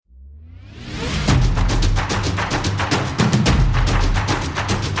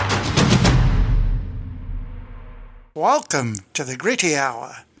Welcome to the Gritty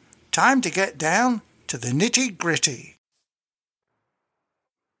Hour. Time to get down to the nitty-gritty.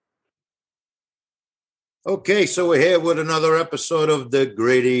 Okay, so we're here with another episode of the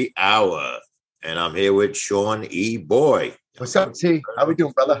Gritty Hour, and I'm here with Sean E. Boy. What's up, T? How we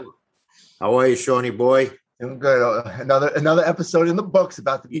doing, brother? How are you, Shawnee Boy? Doing good. Another episode in the books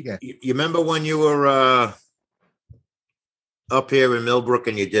about to begin. You remember when you were up here in Millbrook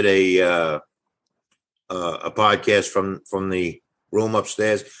and you did a podcast from the room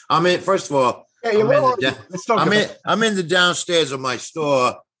upstairs? I'm in. First of all, I'm in the downstairs of my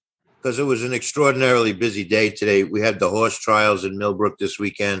store because it was an extraordinarily busy day today. We had the horse trials in Millbrook this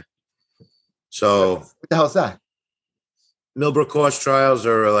weekend. So what the hell's that? Millbrook horse trials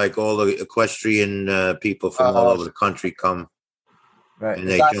are like all the equestrian people from all over the country come, right? And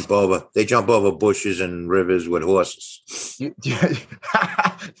they jump over bushes and rivers with horses.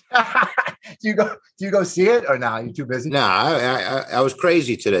 Do you go see it or no? You're too busy. No, I was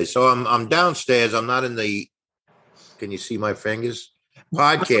crazy today, so I'm downstairs. I'm not in the. Can you see my fingers?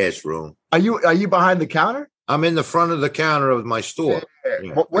 Podcast room. Are you behind the counter? I'm in the front of the counter of my store.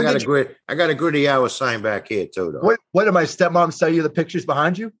 Yeah. I got a Gritty Hour sign back here too, though. What did my stepmom sell you the pictures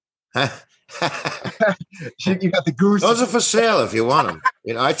behind you? You got the goose. Those are for sale if you want them.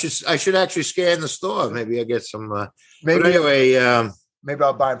 You know, I should actually scan the store. Maybe I get some. Maybe anyway, maybe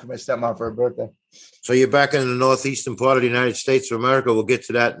I'll buy them for my stepmom for her birthday. So you're back in the northeastern part of the United States of America. We'll get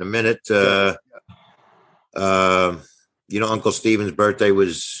to that in a minute. Uncle Steven's birthday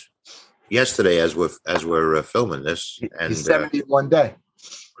was yesterday as we're filming this, and he's 71 day.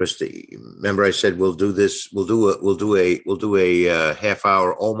 Christy, remember I said we'll do this. We'll do a half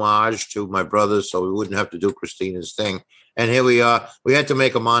hour homage to my brothers, so we wouldn't have to do Christina's thing. And here we are. We had to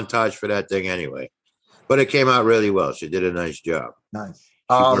make a montage for that thing anyway, but it came out really well. She did a nice job. Nice.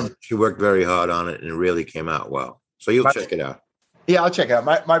 She worked very hard on it, and it really came out well. So you'll check it out. Yeah, I'll check it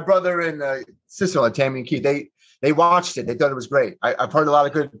out. My brother and sister-in-law, Tammy and Keith, they watched it. They thought it was great. I've heard a lot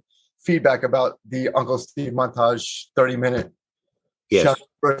of good feedback about the Uncle Steve montage 30-minute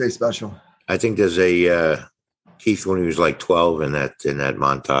birthday special. I think there's a Keith when he was like 12 in that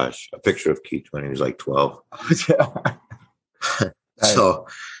montage. A picture of Keith when he was like 12. So,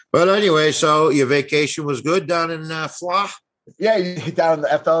 but anyway, so your vacation was good down in Fla? Yeah, down in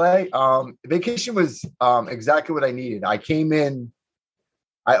the FLA. Vacation was exactly what I needed. I came in,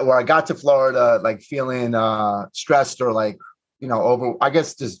 I got to Florida like feeling stressed or like, over, I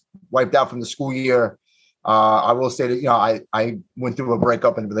guess just wiped out from the school year. I will say that, I went through a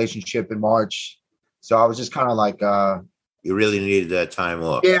breakup in a relationship in March. So I was just kind of like, you really needed that time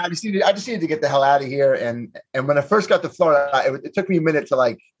off. Yeah, I just needed to get the hell out of here. And when I first got to Florida, it took me a minute to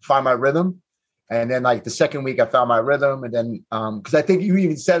like find my rhythm. And then like the second week I found my rhythm. And then, cause I think you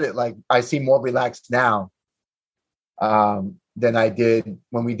even said it, like I seem more relaxed now than I did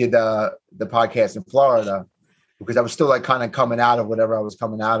when we did the podcast in Florida, because I was still like kind of coming out of whatever I was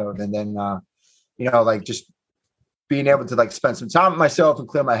coming out of. And then, like just being able to like spend some time with myself and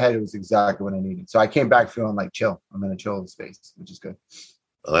clear my head, it was exactly what I needed. So I came back feeling like chill. I'm in a chill space, which is good.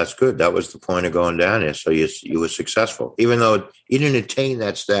 Well, that's good. That was the point of going down there. So you were successful, even though you didn't attain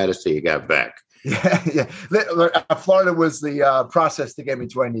that status till you got back. Yeah. Florida was the process to get me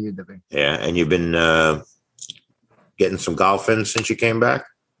to where I needed to be. Yeah. And you've been getting some golf in since you came back?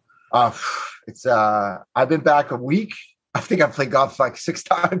 I've been back a week. I think I've played golf like 6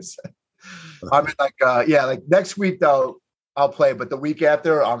 times. I mean, like next week though, I'll play, but the week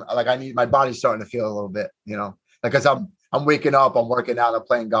after, I need, my body's starting to feel a little bit, like, cause I'm waking up, I'm working out, I'm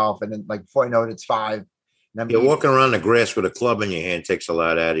playing golf, and then like before I know it, it's 5. And you're walking around the grass with a club in your hand takes a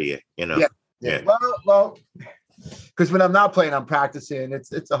lot out of you, Yeah. Well, because when I'm not playing, I'm practicing.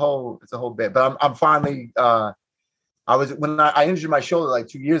 It's a whole bit, but I'm finally. I injured my shoulder like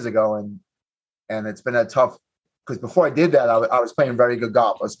 2 years ago, and it's been a tough. Because before I did that, I was playing very good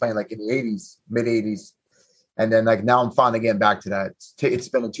golf. I was playing like in the 80s, mid 80s, and then like now I'm finally getting back to that. It's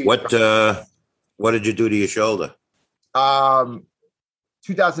been a 2 years. What did you do to your shoulder?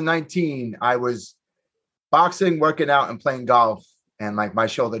 2019, I was boxing, working out, and playing golf, and like my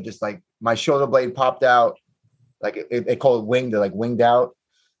shoulder my shoulder blade popped out, like they call it winged, like winged out,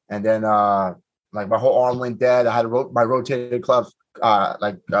 and then like my whole arm went dead. I had my rotator cuff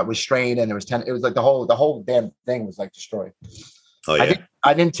was strained, and it was like the whole damn thing was like destroyed. Oh yeah.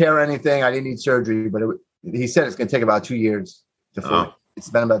 I didn't tear anything. I didn't need surgery, but he said it's gonna take about 2 years to fully. It's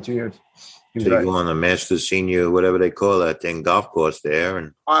been about 2 years. So you go on the Masters Senior, whatever they call that thing, golf course there,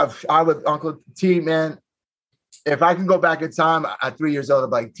 and I would, Uncle T, man. If I can go back in time at 3 years old, I'd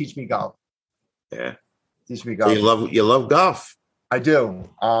be like, teach me golf. Yeah. Teach me golf. So you love golf. I do.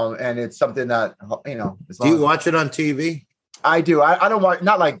 And it's something that, do you watch it on TV? I do. I don't watch,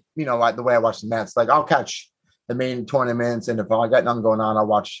 not like, like the way I watch the Mets. Like I'll catch the main tournaments, and if I got nothing going on, I'll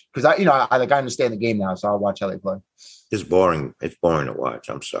watch, because I understand the game now, so I'll watch how they play. It's boring. It's boring to watch.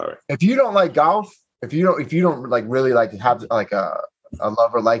 I'm sorry. If you don't like golf, if you don't like really like have like a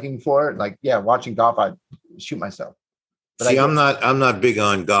love or liking for it, like watching golf, I'd shoot myself. But see, I'm not big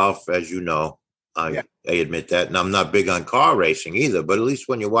on golf, as you know. I admit that, and I'm not big on car racing either. But at least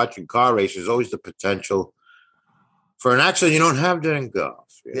when you're watching car races, there's always the potential for an accident. You don't have that in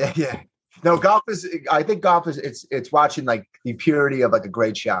golf. Yeah. No, golf is. I think golf is. It's watching like the purity of like a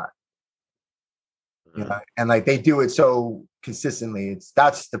great shot. And like they do it so consistently.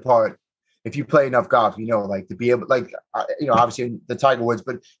 That's the part. If you play enough golf, like to be able, like, obviously the Tiger Woods,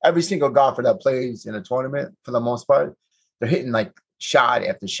 but every single golfer that plays in a tournament, for the most part, they're hitting like shot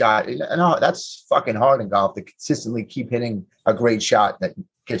after shot. And that's fucking hard in golf to consistently keep hitting a great shot that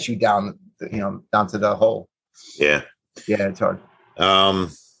gets you down, down to the hole. Yeah. Yeah, it's hard.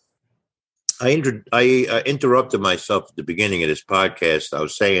 I interrupted myself at the beginning of this podcast. I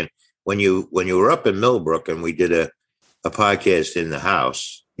was saying when you were up in Millbrook and we did a podcast in the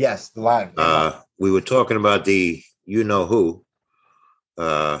house. Yes, the live. We were talking about the the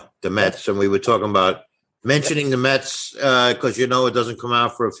Mets, and we were talking about mentioning the Mets because it doesn't come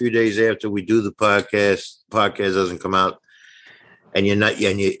out for a few days after we do the podcast. Podcast doesn't come out, and you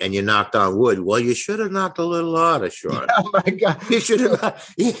knocked on wood. Well, you should have knocked a little harder, Sean. Oh my God! You should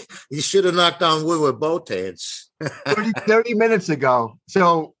have knocked on wood with both hands. 30 minutes ago.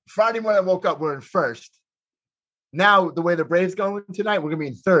 So Friday morning I woke up, we're in first. Now, the way the Braves going tonight, we're going to be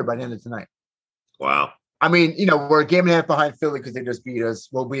in third by the end of tonight. Wow. I mean, we're a game and a half behind Philly because they just beat us.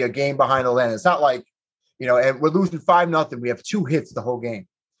 We'll be a game behind Atlanta. It's not like, and we're losing 5-0. We have 2 hits the whole game.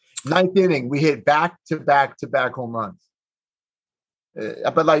 9th inning, we hit back-to-back home runs.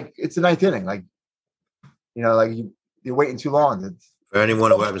 But, like, it's the 9th inning. Like, like you're waiting too long. For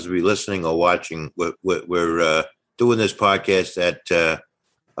anyone who happens to be listening or watching, we're doing this podcast at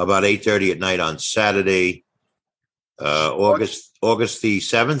about 8:30 at night on Saturday, August the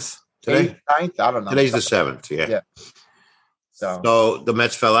 7th. Today, 8th, 9th, I don't know. Today's the 7th. Yeah. So the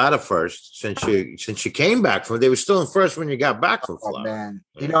Mets fell out of first since you came back from. They were still in first when you got back from Florida. Oh, man,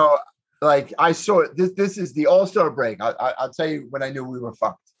 like I saw it. This is the All-Star break. I'll tell you when I knew we were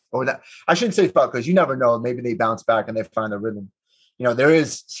fucked. Or that, I shouldn't say fucked because you never know. Maybe they bounce back and they find a rhythm. There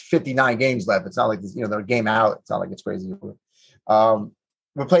is 59 games left. It's not like this. They're a game out. It's not like it's crazy.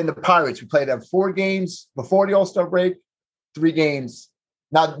 We're playing the Pirates. We played them 4 games before the All-Star break, 3 games.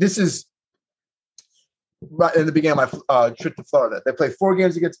 Now, this is right in the beginning of my trip to Florida. They play 4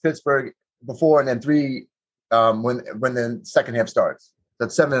 games against Pittsburgh before, and then 3 when the second half starts.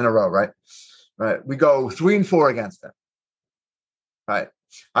 That's 7 in a row, right? Right. We go 3-4 against them. Right.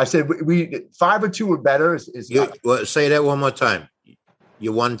 I said we 5 or 2 or better is say that one more time.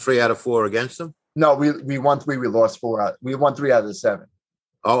 You won 3 out of 4 against them? No, we won 3. We lost 4 out. We won 3 out of the 7.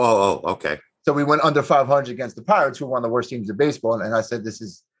 Oh, okay. So we went under 500 against the Pirates, who are one of the worst teams in baseball. And I said, this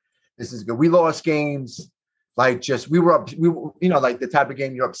is good. We lost games. Like we were up, like the type of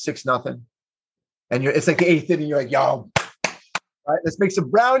game you're up 6-0. And it's like the 8th inning. You're like, yo, all right, let's make some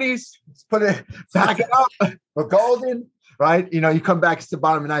brownies. Let's put it back it up. We're golden, right? You come back, it's the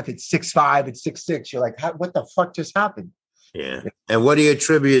bottom of the 9th. It's 6-5, it's 6-6. You're like, what the fuck just happened? Yeah. And what do you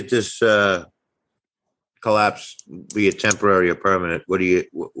attribute this collapse, be it temporary or permanent?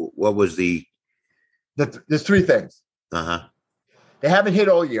 What was there's 3 things. Uh-huh. They haven't hit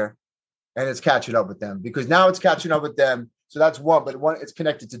all year, and it's catching up with them because now it's catching up with them. So that's 1, but 1 it's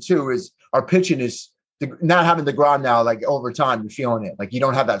connected to 2 is our pitching is not having the ground now. Like over time, you're feeling it. Like you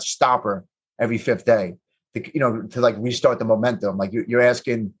don't have that stopper every 5th day to like restart the momentum. Like you're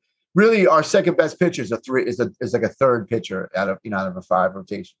asking. Really, our second best pitcher is like a 3rd pitcher out of a 5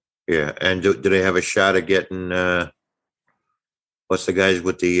 rotation. Yeah, and do they have a shot at getting what's the guys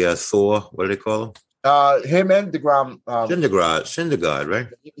with the Thor? What do they call him? Him and DeGrom. Syndergaard, right?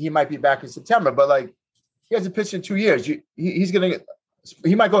 He might be back in September, but like he hasn't pitched in 2 years. He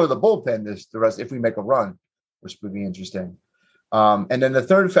might go to the bullpen the rest if we make a run, which would be interesting. And then the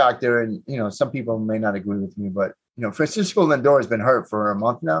 3rd factor, and some people may not agree with me, but Francisco Lindor has been hurt for a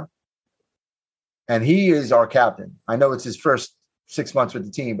month now. And he is our captain. I know it's his first 6 months with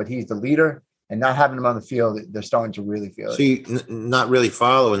the team, but he's the leader. And not having him on the field, they're starting to really feel it. See, not really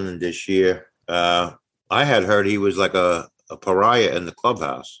following him this year. I had heard he was like a pariah in the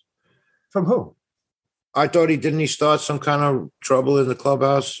clubhouse. From who? I thought didn't he start some kind of trouble in the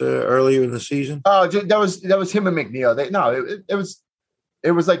clubhouse earlier in the season? Oh, that was him and McNeil.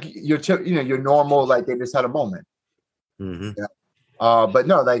 It was like your normal, like they just had a moment. Mm-hmm. Yeah. But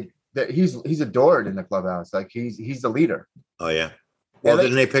no, like he's adored in the clubhouse. Like he's the leader. Oh yeah. Well,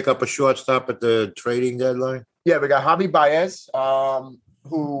 didn't they pick up a shortstop at the trading deadline? Yeah, we got Javi Baez,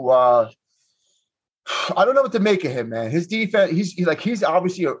 who I don't know what to make of him, man. His defense, he's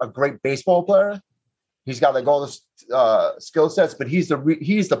obviously a great baseball player. He's got like all the skill sets, but he's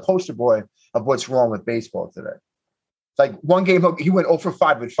the poster boy of what's wrong with baseball today. Like one game, he went 0 for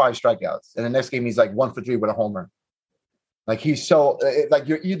 5 with 5 strikeouts, and the next game he's like 1 for 3 with a homer. Like he's so like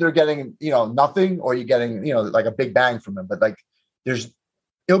you're either getting nothing or you're getting like a big bang from him. But like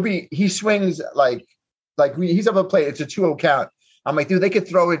he swings like he's up a plate. It's a 2-0 count. I'm like, dude, they could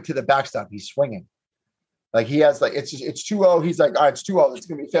throw it to the backstop. He's swinging. Like he has like it's 2-0. He's like, all right, it's 2-0. It's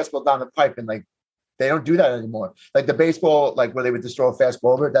gonna be fastball down the pipe, and like they don't do that anymore. Like the baseball, like where they would just throw a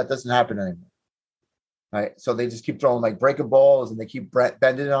fastball over, that doesn't happen anymore. Right, so they just keep throwing like breaking balls, and they keep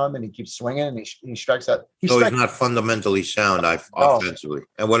bending on him, and he keeps swinging, and he strikes out. He's not fundamentally sound offensively.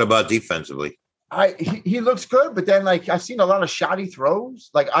 And what about defensively? He looks good, but then like I've seen a lot of shoddy throws.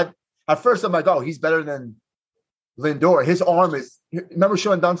 Like at first I'm like, oh, he's better than Lindor. His arm is. Remember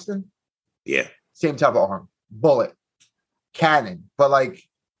Sean Dunston? Yeah, same type of arm, bullet, cannon. But like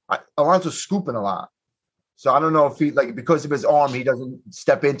Alonso's scooping a lot. So I don't know if he because of his arm, he doesn't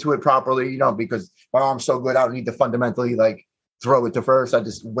step into it properly, because my arm's so good, I don't need to fundamentally like throw it to first. I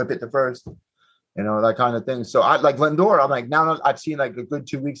just whip it to first, that kind of thing. So I like Lindor. I'm like, now I've seen like a good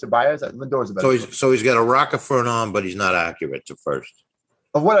 2 weeks of Baez. Lindor's a better. So he's got a rocket for an arm, but he's not accurate to first.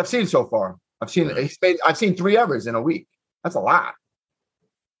 Of what I've seen so far, I've seen 3 errors in a week. That's a lot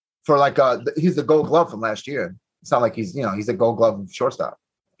for like he's the Gold Glove from last year. It's not like he's a Gold Glove shortstop.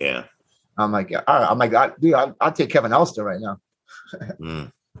 Yeah. I'm like, all right. I'm like, I'll take Kevin Elster right now.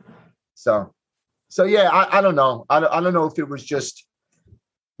 So yeah, I don't know. I don't know if it was just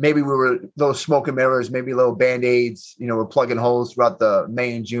maybe we were little smoke and mirrors, maybe little Band-Aids, we're plugging holes throughout the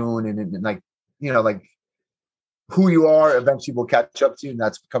May and June. And like, like who you are eventually will catch up to you. And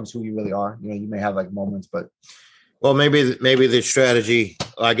that becomes who you really are. You may have like moments, but. Well, maybe the strategy,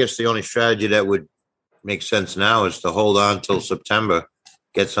 I guess the only strategy that would make sense now is to hold on till September.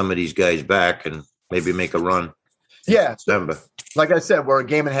 Get some of these guys back and maybe make a run. Yeah. September. Like I said, we're a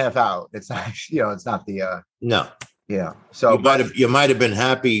game and a half out. It's not, it's not the no. Yeah. So you might have been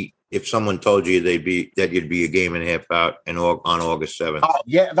happy if someone told you you'd be a game and a half out on August 7th. Oh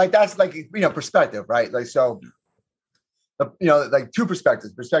yeah, like that's like perspective, right? Like so like two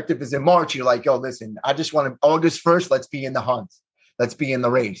perspectives. Perspective is in March, you're like, yo, listen, I just want to August 1st, let's be in the hunt. Let's be in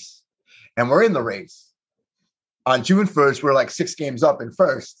the race. And we're in the race. On June 1st, we're like 6 games up in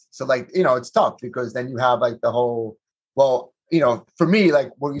first. So like, it's tough because then you have like the whole, for me,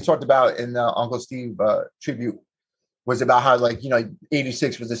 like what you talked about in the Uncle Steve tribute was about how like,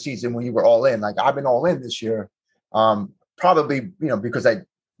 86 was the season when you were all in. Like I've been all in this year. Probably, because I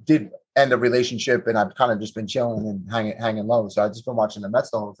did end a relationship and I've kind of just been chilling and hanging low. So I've just been watching the Mets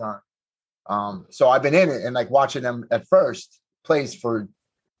the whole time. So I've been in it and like watching them at first place for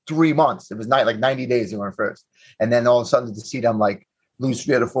 3 months. It was like 90 days they were first. And then all of a sudden to see them like lose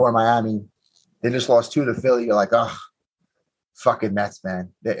 3 out of 4 in Miami. They just lost 2 to Philly. You're like, oh, fucking Mets, man.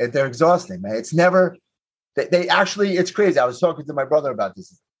 They're exhausting, man. It's never, they actually, it's crazy. I was talking to my brother about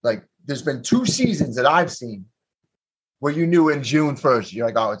this. Like there's been 2 seasons that I've seen where you knew in June 1st, you're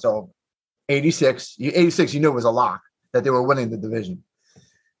like, oh, it's over. 86, you knew it was a lock that they were winning the division.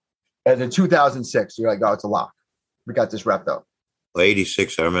 And in 2006, you're like, oh, it's a lock. We got this wrapped up.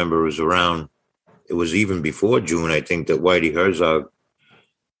 86, I remember it was even before June, I think, that Whitey Herzog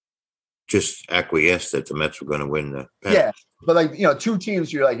just acquiesced that the Mets were going to win the pennant. Yeah, but like, 2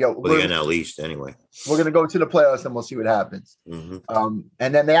 teams, you're like, yo, we're the NL East anyway. We're going to go to the playoffs and we'll see what happens. Mm-hmm.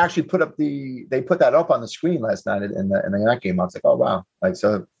 And then they actually put that up on the screen last night in that game. I was like, oh, wow. Like,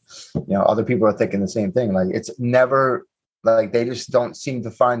 so, other people are thinking the same thing. Like, it's never like they just don't seem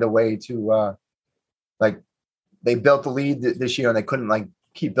to find a way to they built the lead this year and they couldn't like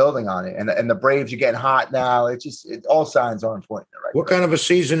keep building on it. And the Braves are getting hot now. All signs aren't pointing in the right What direction. kind of a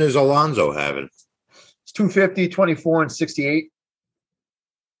season is Alonso having? It's 250, 24, and 68.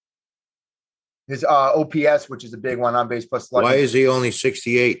 His OPS, which is a big one on base plus. Why is he only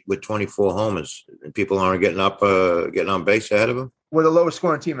 68 with 24 homers? And people aren't getting on base ahead of him? We're the lowest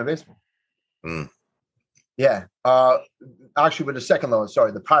scoring team in baseball. Yeah. Actually, we're the second lowest.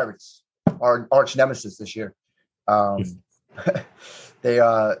 Sorry, the Pirates are arch nemesis this year. We're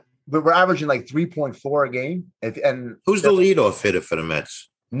averaging like 3.4 a game. And who's the leadoff hitter for the Mets?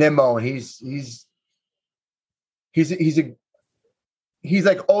 Nimmo, and he's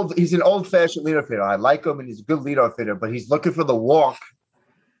like old. He's an old-fashioned leadoff hitter. I like him, and he's a good leadoff hitter. But he's looking for the walk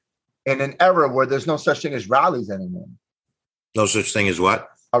in an era where there's no such thing as rallies anymore. No such thing as what?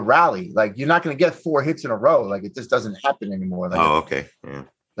 A rally. Like you're not going to get 4 hits in a row. Like it just doesn't happen anymore. Like, okay. Yeah.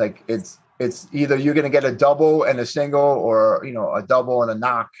 Like it's either you're going to get a double and a single, or a double and a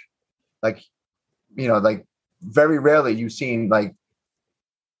knock. Like like very rarely you've seen like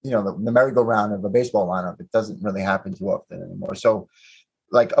the merry-go-round of a baseball lineup. It doesn't really happen too often anymore. So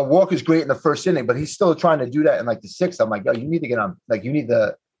like a walk is great in the first inning, but he's still trying to do that in like the 6th. I'm like, yo, you need to get on. Like you need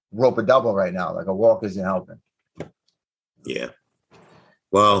to rope a double right now. Like a walk isn't helping. Yeah.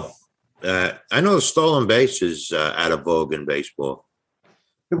 Well, I know stolen base is out of vogue in baseball.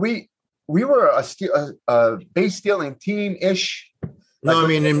 We were a base stealing team ish. No, I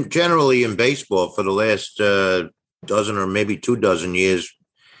mean generally in baseball for the last dozen or maybe 24 years,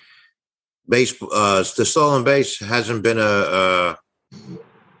 the stolen base hasn't been an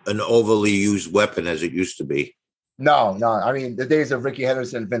overly used weapon as it used to be. No. I mean, the days of Ricky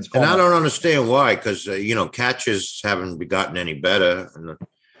Henderson, Vince Coleman. And I don't understand why, because catches haven't gotten any better.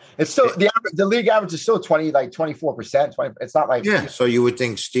 It's still the league average is still 24%. It's not like So you would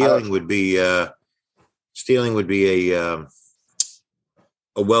think stealing would be a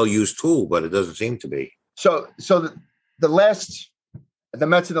well-used tool, but it doesn't seem to be. So the Mets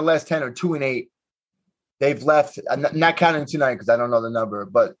in the last 10 are 2-8. They've left, not counting tonight because I don't know the number,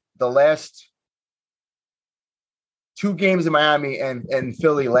 but the last 2 games in Miami and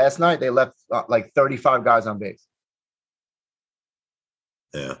Philly last night, they left like 35 guys on base.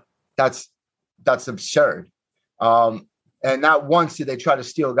 Yeah. That's absurd. And not once did they try to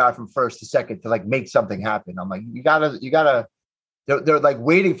steal a guy from first to second to like make something happen. I'm like, you gotta. They're like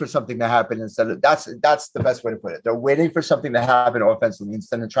waiting for something to happen instead of that's the best way to put it. They're waiting for something to happen offensively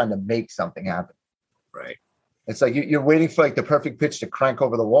instead of trying to make something happen. Right. It's like you're waiting for like the perfect pitch to crank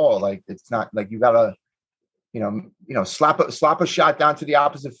over the wall. Like it's not like you gotta, slap a shot down to the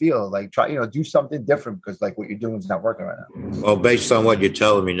opposite field. Like try, do something different because like what you're doing is not working right now. Well, based on what you're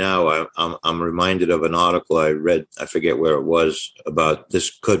telling me now, I'm reminded of an article I read. I forget where it was about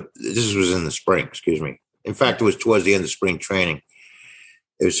this. This was in the spring. Excuse me. In fact, it was towards the end of spring training.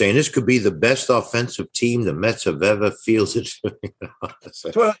 They were saying this could be the best offensive team the Mets have ever fielded.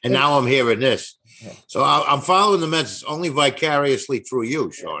 And now I'm hearing this. So I'm following the Mets only vicariously through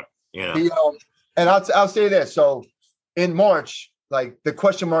you, Sean. And I'll say this. So in March, like the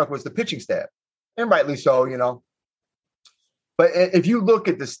question mark was the pitching staff, and rightly so, But if you look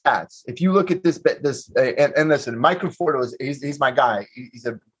at the stats, if you look at this, and listen, Mike Conforto he's my guy. He's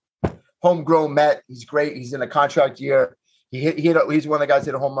a homegrown Met. He's great. He's in a contract year. He's one of the guys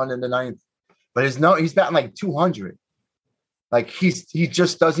that hit a home run in the 9th, but he's batting like 200. Like he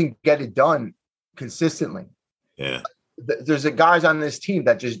just doesn't get it done consistently. Yeah. There's guys on this team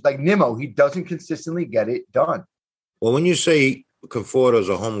that just like Nimmo, he doesn't consistently get it done. Well, when you say Conforto's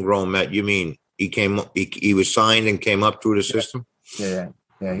a homegrown Met, you mean he was signed and came up through the system? Yeah.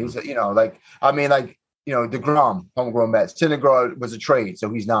 He's DeGrom, homegrown Met. Syndergaard was a trade, so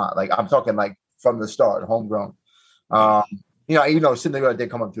he's not. Like I'm talking like from the start, homegrown. Syndergaard did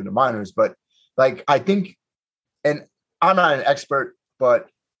come up through the minors, but like I think, and I'm not an expert, but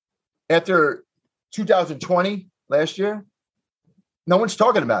after 2020 last year, no one's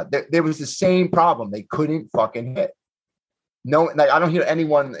talking about it. There was the same problem. They couldn't fucking hit. No, like I don't hear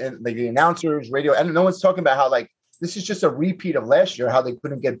anyone in like the announcers, radio, and no one's talking about how like this is just a repeat of last year, how they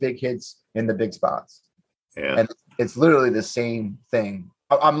couldn't get big hits in the big spots. Yeah. And it's literally the same thing.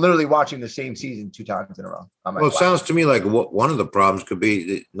 I'm literally watching the same season 2 times in a row. Like, it sounds to me like one of the problems could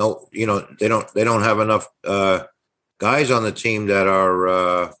be they don't have enough guys on the team that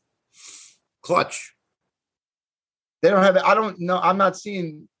are clutch. They don't have. I don't know. I'm not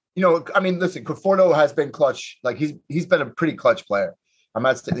seeing. Listen, Conforto has been clutch. Like he's been a pretty clutch player. I'm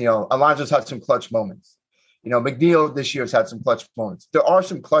not. Alonso's had some clutch moments. McNeil this year's had some clutch moments. There are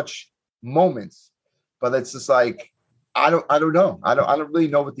some clutch moments, but it's just like. I don't know. I don't really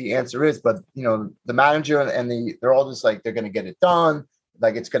know what the answer is, but the manager and they're all just like they're going to get it done.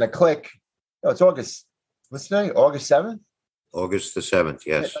 Like it's going to click. It's August. What's today? August 7th. August the 7th.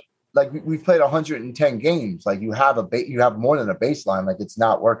 Yes. Like we've played 110 games. Like you have more than a baseline. Like it's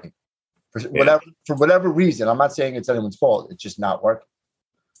not working for whatever reason. I'm not saying it's anyone's fault. It's just not working.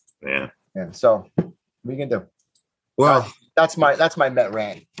 Yeah. Yeah. So we can do. Well, that's my Met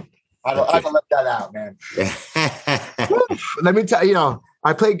rant. I don't let that out, man. Let me tell you,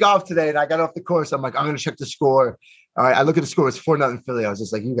 I played golf today and I got off the course. I'm like, I'm going to check the score. All right. I look at the score. It's 4-0 Philly. I was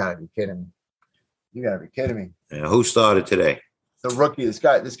just like, you got to be kidding me. Yeah, who started today? The rookie, this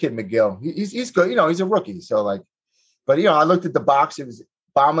kid McGill. He's good. He's a rookie. So like, but I looked at the box. It was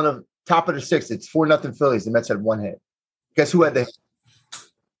bottom of the top of the 6th. It's 4-0 Phillies. The Mets had 1 hit. Guess who had the hit?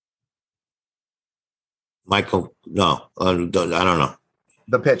 Michael, no, I don't know.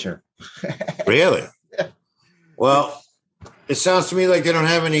 The pitcher. Really? Yeah. Well, it sounds to me like they don't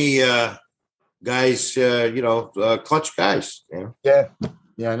have any guys, clutch guys. Yeah,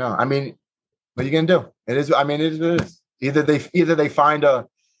 I know. I mean, what are you gonna do? It is. I mean, it is what it is. Either they find a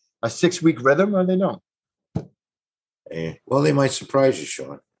 6-week rhythm or they don't. Well, they might surprise you,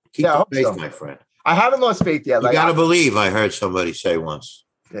 Sean. Keep the faith, my friend. I haven't lost faith yet. You gotta believe. I heard somebody say once.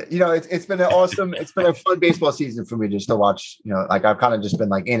 It's been it's been a fun baseball season for me just to watch. Like I've kind of just been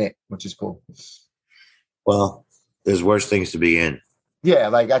like in it, which is cool. Well, there's worse things to be in. Yeah,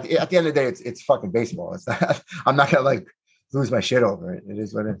 like at the end of the day, it's fucking baseball. It's not, I'm not gonna like lose my shit over it. It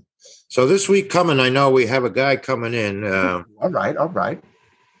is what it is. So this week coming, I know we have a guy coming in. All right.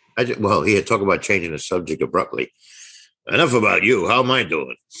 Here, talk about changing the subject abruptly. Enough about you. How am I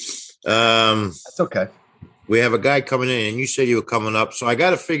doing? That's okay. We have a guy coming in, and you said you were coming up, so I got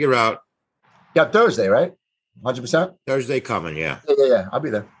to figure out. Yeah, Thursday, right? 100%. Thursday coming, yeah. Yeah. I'll be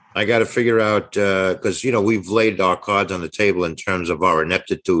there. I got to figure out because we've laid our cards on the table in terms of our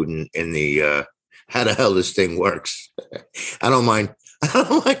ineptitude in the how the hell this thing works. I don't mind.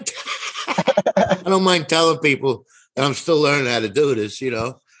 I don't mind telling people that I'm still learning how to do this.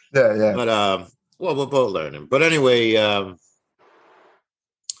 Yeah. But we're both learning. But anyway,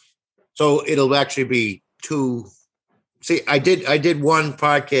 so it'll actually be 2. See, I did one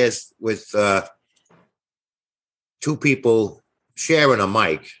podcast with 2 people sharing a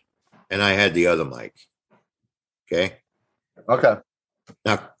mic, and I had the other mic. Okay.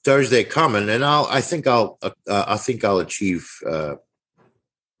 Now Thursday coming, and I think I'll achieve.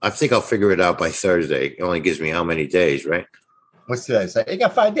 I think I'll figure it out by Thursday. It only gives me how many days, right? What's today? So you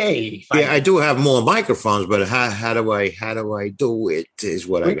got 5 days. I do have more microphones, but how do I do it? Is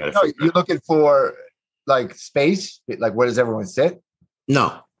what I got to figure. You're looking for like space, like where does everyone sit?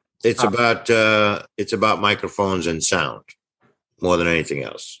 No, it's about microphones and sound more than anything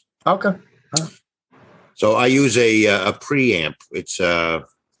else. Okay. So I use a preamp. It's a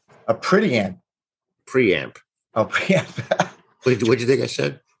preamp. Preamp. Oh, preamp. What do you think I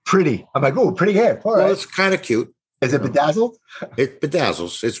said? Pretty. I'm like, oh, pretty amp. All right. Well, it's kind of cute. Is it bedazzled? It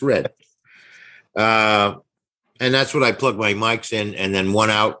bedazzles. It's red. And that's what I plug my mics in, and then one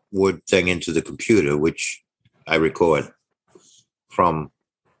outward thing into the computer, which I record from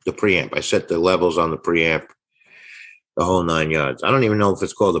the preamp. I set the levels on the preamp, the whole 9 yards. I don't even know if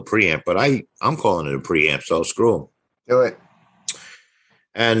it's called a preamp, but I'm calling it a preamp, so screw them. Do it.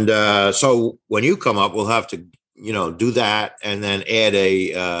 And so when you come up, we'll have to, do that, and then add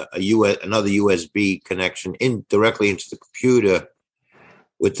another USB connection directly into the computer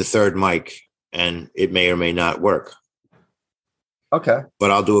with the third mic, and it may or may not work. Okay.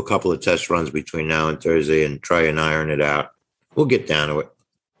 But I'll do a couple of test runs between now and Thursday and try and iron it out. We'll get down to it.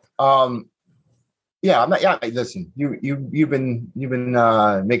 Yeah, I'm not. Yeah, listen, you've been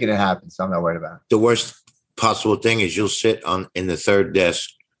making it happen, so I'm not worried about it. The worst possible thing is you'll sit in the third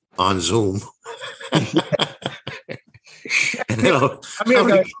desk on Zoom. And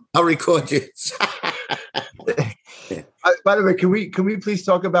I'll record you. By the way, can we please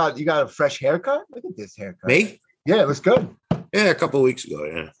talk about, you got a fresh haircut? Look at this haircut. Me? Yeah, it looks good. Yeah, a couple of weeks ago.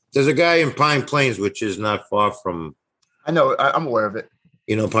 Yeah, there's a guy in Pine Plains, which is not far from. I know. I'm aware of it.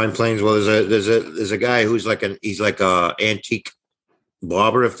 Pine Plains. Well, there's a guy who's he's like a antique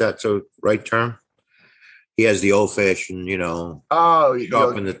barber, if that's a right term. He has the old fashioned,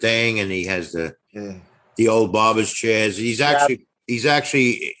 sharpen the thing, and he has the old barber's chairs. He's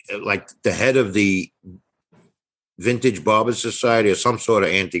actually like the head of the Vintage Barber Society or some sort of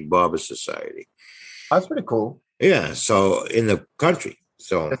antique barber society. That's pretty cool. Yeah. So in the country.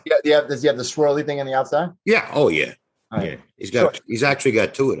 So does he have the swirly thing on the outside? Yeah. Oh yeah. Right. Yeah. He's actually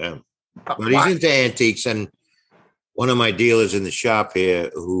got 2 of them. But he's into antiques, and one of my dealers in the shop here,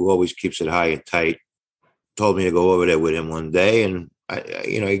 who always keeps it high and tight, told me to go over there with him one day, and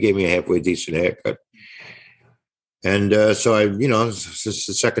he gave me a halfway decent haircut. And so this is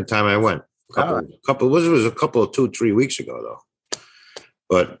the second time I went. It was a couple of 2-3 weeks ago though.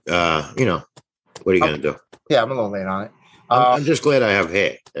 But what are you gonna do? Yeah, I'm a little late on it. I'm just glad I have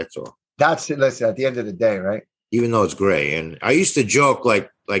hair. That's all. Listen, at the end of the day, right? Even though it's gray, and I used to joke like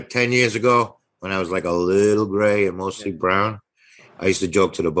 10 years ago when I was like a little gray and mostly brown. I used to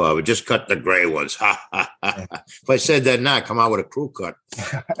joke to the barber, just cut the gray ones. Ha, ha, ha. If I said that now, come out with a crew cut.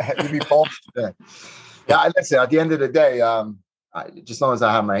 You'd be bald. Yeah, listen, at the end of the day, just as long as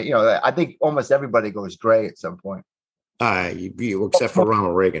I have my, I think almost everybody goes gray at some point. Except for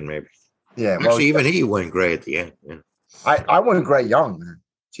Ronald Reagan, maybe. Yeah. Actually, even he went gray at the end. Yeah. I went gray young, man.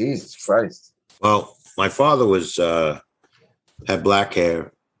 Jesus Christ. Well, my father had black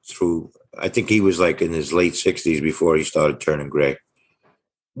hair through I think he was like in his late 60s before he started turning gray.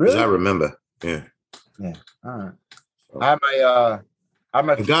 Really? I remember. Yeah. Yeah. All right. So. I'm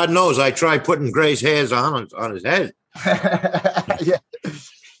a. God knows I tried putting Gray's hairs on his head. Yeah.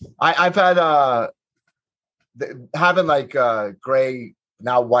 I've had having like gray,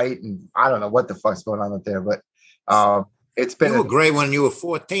 now white, and I don't know what the fuck's going on up there, but it's been. You were gray when you were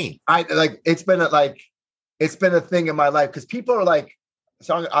 14. It's been a thing in my life because people are like.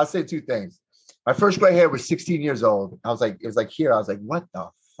 So I'll say two things. My first gray hair was 16 years old. I was like, it was like here. I was like, what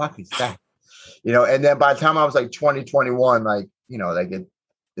the fuck is that? And then by the time I was like 20, 21, like, like it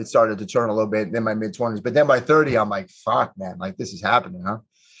started to turn a little bit in my mid 20s. But then by 30, I'm like, fuck, man, like this is happening, huh?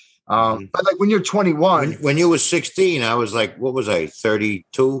 But like when you're 21, when you were 16, I was like, what was I,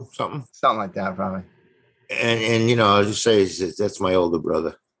 32, something like that, probably. And I just say that's my older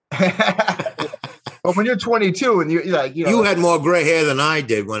brother. But when you're 22 and you're like, you had more gray hair than I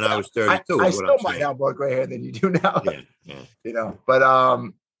did when I was 32. I still might have more gray hair than you do now. Yeah. But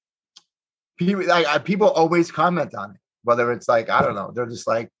people always comment on it, whether it's like, I don't know, they're just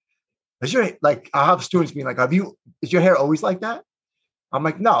like, I'll have students being like, is your hair always like that? I'm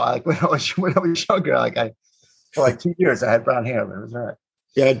like, no, like when I was younger, like for like 2 years I had brown hair, but it was all right.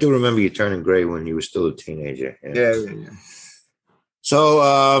 Yeah, I do remember you turning gray when you were still a teenager. Yeah. So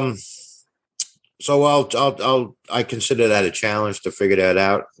I consider that a challenge to figure that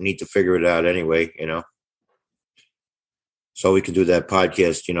out. Need to figure it out anyway, So we can do that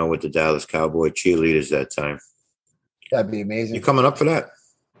podcast, with the Dallas Cowboy cheerleaders that time. That'd be amazing. You coming up for that?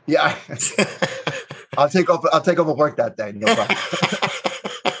 Yeah. I'll take over work that day. No problem.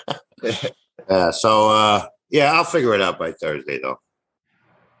 I'll figure it out by Thursday though.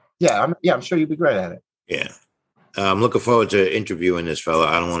 Yeah, I'm sure you'll be great at it. Yeah. I'm looking forward to interviewing this fella.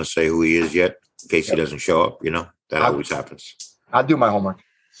 I don't want to say who he is yet in case he doesn't show up, that always happens. I'll do my homework.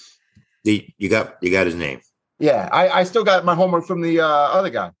 You got his name. Yeah, I still got my homework from the other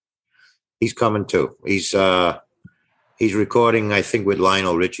guy. He's coming too. He's recording, I think, with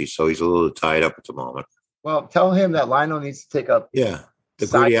Lionel Richie, so he's a little tied up at the moment. Well, tell him that Lionel needs to take up. Yeah, the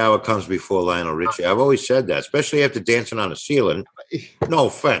Gritty Hour comes before Lionel Richie. I've always said that, especially after dancing on the ceiling. No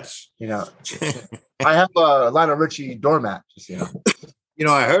offense. I have a Lionel Richie doormat. Just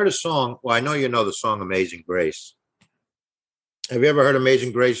I heard a song. Well, I know you know the song "Amazing Grace." Have you ever heard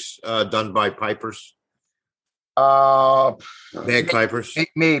 "Amazing Grace" done by pipers? Bagpipers?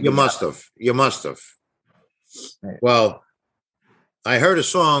 Maybe. You must have. Right. Well, I heard a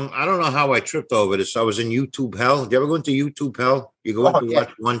song. I don't know how I tripped over this. I was in YouTube hell. Do you ever go into YouTube hell? You go in to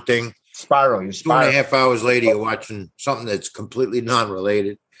watch one thing. Spiral. 2.5 hours later, you're watching something that's completely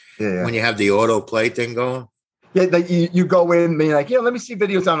non-related. Yeah. When you have the autoplay thing going. Yeah, like you go in and you're like, let me see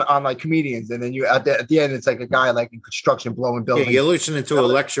videos on like comedians, and then you at the end it's like a guy like in construction blowing buildings. Yeah, you're listening to a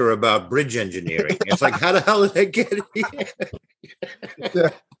lecture about bridge engineering. It's like, how the hell did they get here? Yeah.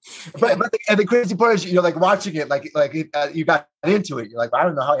 But the crazy part is you're like watching it like you got into it. You're like, I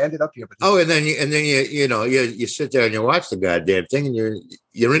don't know how I ended up here. But and then you sit there and you watch the goddamn thing, and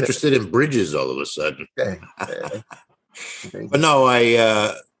you're interested in bridges all of a sudden. But no,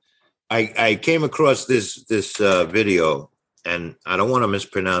 I came across this video, and I don't want to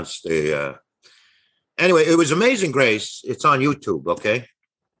mispronounce the. Anyway, it was Amazing Grace. It's on YouTube. Okay,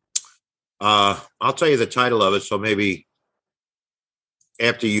 I'll tell you the title of it. So maybe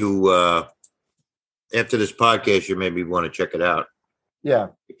after this podcast, you maybe want to check it out. Yeah,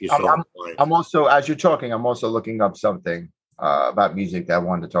 I'm also, as you're talking, I'm also looking up something about music that I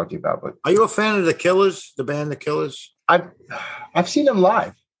wanted to talk to you about. But are you a fan of the Killers, the band The Killers? I've seen them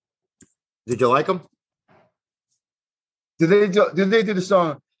live. Did you like them? Did they do the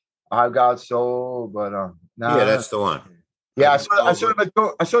song "I Got Soul"? But nah. Yeah, that's the one. Yeah, I saw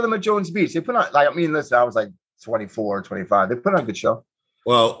them at Jones Beach. They put on listen, I was like 24, 25. They put on a good show.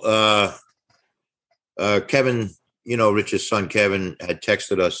 Well, Kevin, Rich's son Kevin had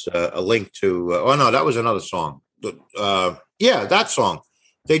texted us a link to. That was another song. Yeah, that song.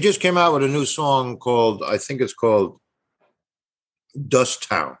 They just came out with a new song called, I think it's called Dust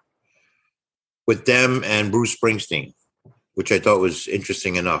Town, with them and Bruce Springsteen, which I thought was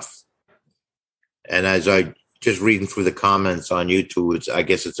interesting enough. And as I just reading through the comments on YouTube, I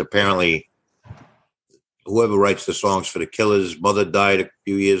guess it's apparently whoever writes the songs for the Killers' mother died a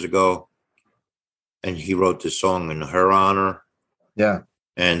few years ago, and he wrote this song in her honor. Yeah.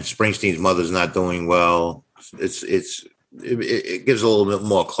 And Springsteen's mother's not doing well. It gives a little bit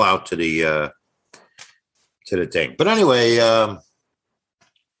more clout to the thing. But anyway,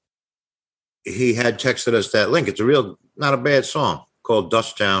 he had texted us that link. It's not a bad song called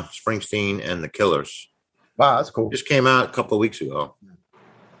Dust Town, Springsteen and the Killers. Wow, that's cool. Just came out a couple of weeks ago.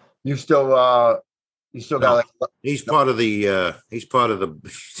 You still got like. He's part of the. He's part of the.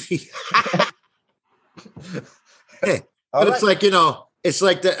 Hey, but it's like it's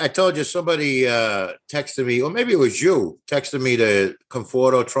like that. I told you somebody texted me, or maybe it was you texted me to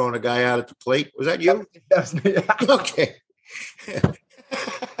Conforto throwing a guy out at the plate. Was that you? That's me. Okay.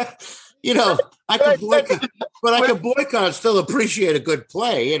 I can boycott, but I can boycott and still appreciate a good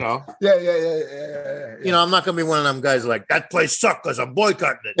play, Yeah. I'm not going to be one of them guys like, that play sucked because I'm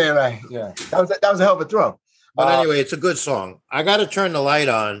boycotting it. Yeah, right. Yeah. That was a hell of a throw. But anyway, it's a good song. I got to turn the light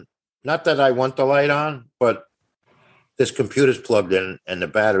on. Not that I want the light on, but this computer's plugged in and the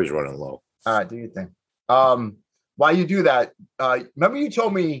battery's running low. All right, do your thing. While you do that, remember you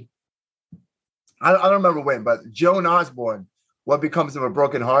told me, I don't remember when, but Joan Osborne, What Becomes of a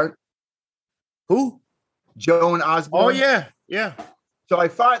Broken Heart? Who? Joan Osborne. Oh, yeah. Yeah. So I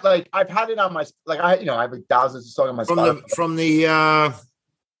find I've had it on my, I have like thousands of songs on my Spotify. From the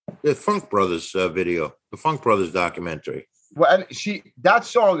Funk Brothers video, the Funk Brothers documentary. Well, and that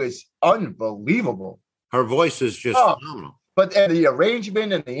song is unbelievable. Her voice is just phenomenal. But and the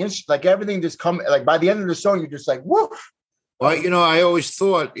arrangement and the everything just come by the end of the song, you're just like, woof. Well, I always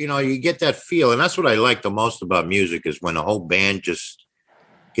thought, you get that feel, and that's what I like the most about music is when a whole band just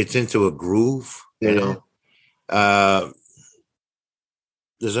gets into a groove. There's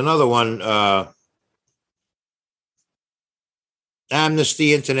another one.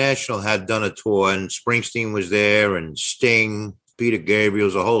 Amnesty International had done a tour, and Springsteen was there, and Sting, Peter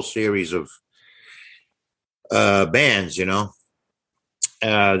Gabriel's, a whole series of bands.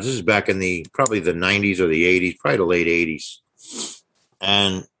 This is back in probably the 90s or the 80s, probably the late 80s.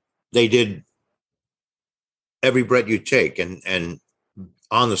 And they did Every Breath You Take. And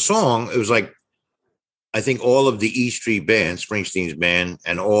on the song, it was like, I think all of the E Street band, Springsteen's band,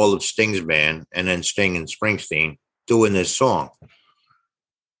 and all of Sting's band, and then Sting and Springsteen doing this song.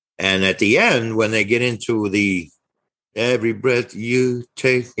 And at the end, when they get into the Every Breath You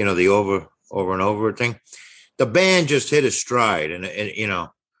Take, the over and over thing, the band just hit a stride. And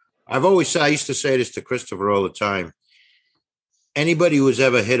I used to say this to Christopher all the time. Anybody who's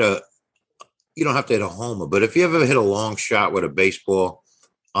ever you don't have to hit a homer, but if you ever hit a long shot with a baseball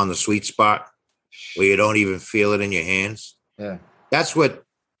on the sweet spot where you don't even feel it in your hands, that's what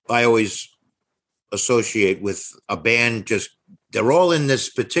I always associate with a band. They're all in this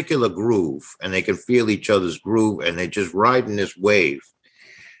particular groove and they can feel each other's groove and they're just riding this wave.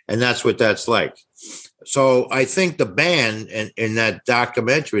 And that's what that's like. So I think the band in that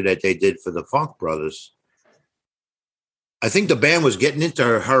documentary that they did for the Funk Brothers, I think the band was getting into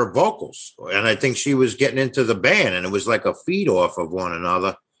her vocals, and I think she was getting into the band, and it was like a feed off of one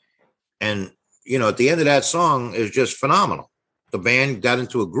another. And, at the end of that song, it was just phenomenal. The band got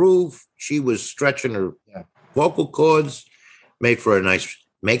into a groove. She was stretching her vocal cords, makes for a nice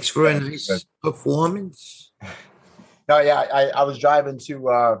performance. No, I was driving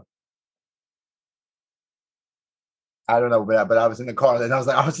to, I don't know, but I was in the car and I was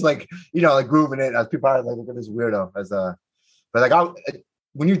like, grooving it. As people are like, look at this weirdo. But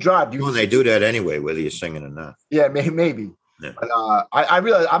when you drive, they do that anyway, whether you're singing or not. Yeah, maybe. Yeah. But I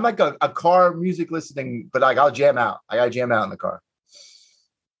realize I'm like a car music listening, but I'll jam out. I gotta jam out in the car,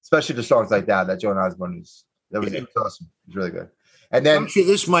 especially the songs like that Joan Osborne was. It was awesome. It was really good. And then actually,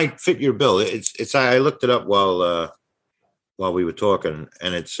 this might fit your bill. It's. I looked it up while we were talking,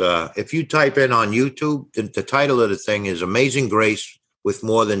 and it's if you type in on YouTube, the title of the thing is "Amazing Grace" with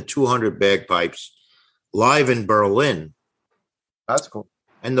more than 200 bagpipes, live in Berlin. That's cool.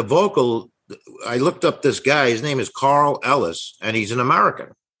 And the vocal, I looked up this guy. His name is Carl Ellis, and he's an American.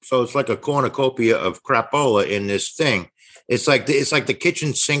 So it's like a cornucopia of crapola in this thing. It's like the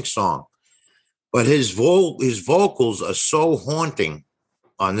kitchen sink song, but his vocals are so haunting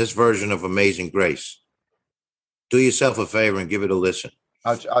on this version of "Amazing Grace." Do yourself a favor and give it a listen.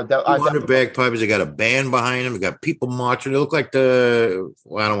 200 bagpipers. They got a band behind them. They got people marching. They look like I don't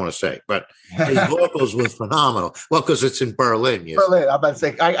want to say, but his vocals were phenomenal. Well, because it's in Berlin. Yes. Berlin. I'm about to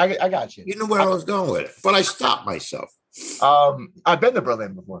say, I got you. You knew where I was going with it, but I stopped myself. I've been to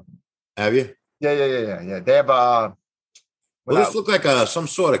Berlin before. Have you? Yeah. They have this looked like some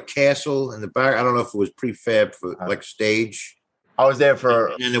sort of castle in the back. I don't know if it was prefab for like stage. I was there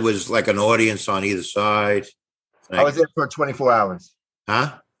for, and there was like an audience on either side. I was there for 24 hours.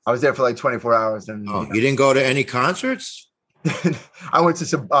 Huh? I was there for like 24 hours. And you didn't go to any concerts? I went to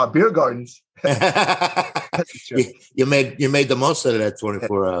some beer gardens. You made the most out of that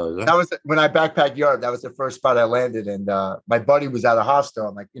 24 hours. Huh? That was when I backpacked Europe. That was the first spot I landed, and my buddy was at a hostel.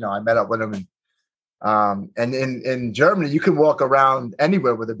 I'm like, I met up with him, and And in Germany, you can walk around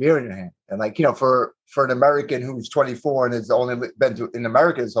anywhere with a beer in your hand. And like, for an American who's 24 and has only been in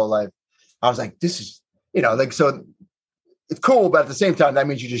America his whole life, I was like, this is, so it's cool. But at the same time, that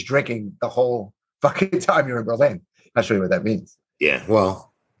means you're just drinking the whole fucking time you're in Berlin. I'll show you what that means. Yeah.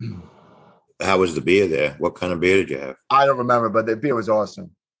 Well, how was the beer there? What kind of beer did you have? I don't remember, but the beer was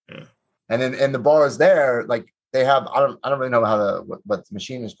awesome. Yeah. And then in the bars there, like they have, I don't really know what the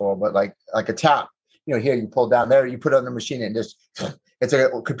machine is for, but like a tap, here you pull down there, you put it on the machine and just, it's a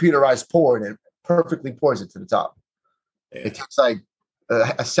computerized pour and it perfectly pours it to the top. Yeah. It takes like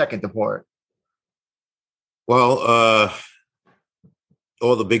a second to pour it. Well,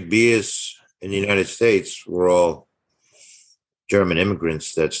 all the big beers in the United States were all German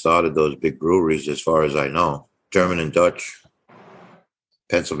immigrants that started those big breweries, as far as I know. German and Dutch,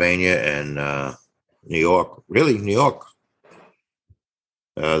 Pennsylvania and New York. Really, New York.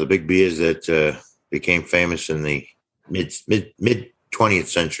 The big beers that became famous in the mid 20th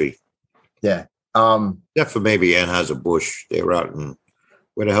century. Yeah. Except for maybe Anheuser-Busch. They were out in,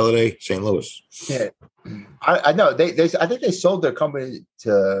 where the hell are they? St. Louis. Yeah. I know. I think they sold their company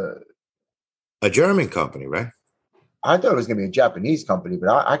to a German company, right? I thought it was going to be a Japanese company, but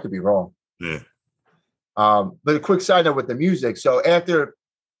I could be wrong. Yeah. But a quick side note with the music. So after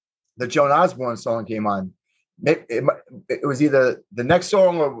the Joan Osborne song came on, it was either the next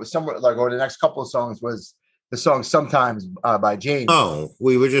song or somewhere or the next couple of songs was the song "Sometimes" by James. Oh,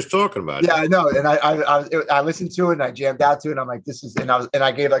 we were just talking about it. Yeah, I know. And I listened to it and I jammed out to it. And I'm like, this is, and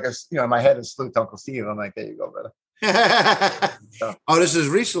I gave like in my head a salute to Uncle Steve. I'm like, there you go, brother. So. Oh, this is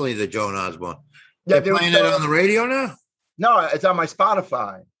recently the Joan Osborne. Yeah, they're playing it on the radio now? No, it's on my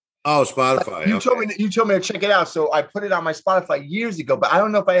Spotify. Oh, Spotify. Like, you told me to check it out. So I put it on my Spotify years ago, but I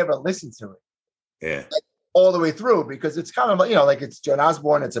don't know if I ever listened to it. Yeah. Like, all the way through, because it's kind of like, like it's Joan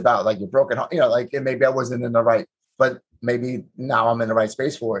Osborne. It's about like your broken heart, like maybe I wasn't in the right, but maybe now I'm in the right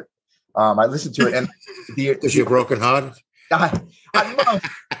space for it. I listened to it and is your broken heart?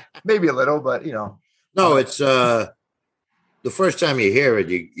 Maybe a little, but No, it's the first time you hear it,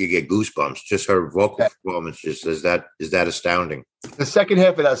 you get goosebumps. Just her vocal performance just is that astounding. The second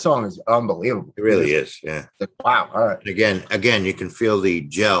half of that song is unbelievable. It really is. Yeah. Wow. All right. Again, you can feel the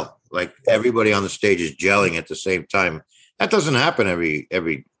gel. Like everybody on the stage is gelling at the same time. That doesn't happen every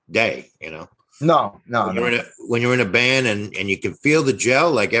day, No. When you're in a band and you can feel the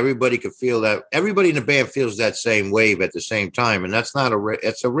gel, like everybody can feel that. Everybody in the band feels that same wave at the same time, and that's not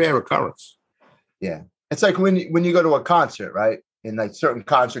it's a rare occurrence. Yeah, it's like when you go to a concert, right? In like certain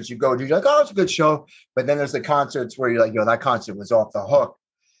concerts you go to, you're like, oh, it's a good show, but then there's the concerts where you're like, that concert was off the hook,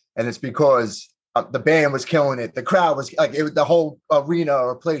 and it's because the band was killing it. The crowd was like, the whole arena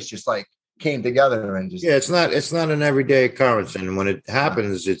or place just like came together and just. Yeah, it's not an everyday occurrence, and when it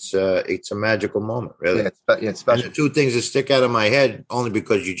happens, it's a magical moment, really. Yeah, it's special. And the two things that stick out of my head, only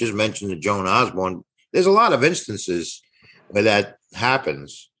because you just mentioned the Joan Osborne. There's a lot of instances where that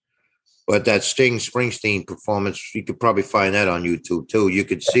happens, but that Springsteen performance, you could probably find that on YouTube too. You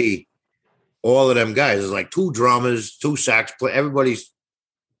could see all of them guys. There's like two drummers, two sax players. Everybody's.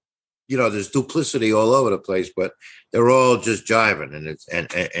 There's duplicity all over the place, but they're all just jiving and it's and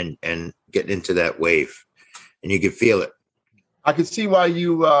getting into that wave, and you can feel it. I can see why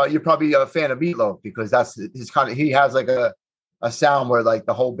you're probably a fan of Meatloaf, because that's his kind of. He has like a sound where like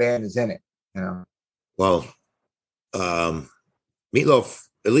the whole band is in it. Well, Meatloaf,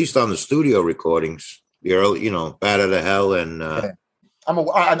 at least on the studio recordings, the early, Bat Out of Hell and. I'm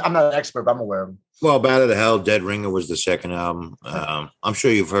not an expert, but I'm aware of them. Well, Bat Out of Hell, Dead Ringer was the second album. I'm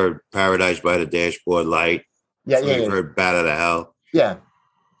sure you've heard Paradise by the Dashboard Light. You've heard Bat Out of Hell. Yeah.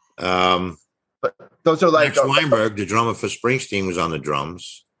 But those are like Max Weinberg, the drummer for Springsteen, was on the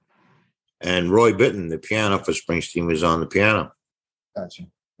drums, and Roy Bittan, the piano for Springsteen, was on the piano. Gotcha.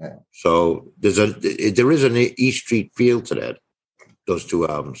 Yeah. So there is an E Street feel to that. Those two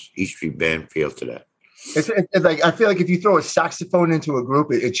albums, E Street Band feel to that. It's like, I feel like if you throw a saxophone into a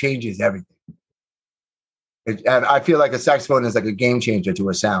group, it changes everything. And I feel like a saxophone is like a game changer to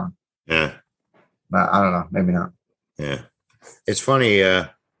a sound. Yeah. I don't know. Maybe not. Yeah. It's funny.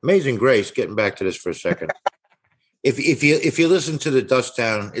 Amazing Grace, getting back to this for a second. if you listen to the Dust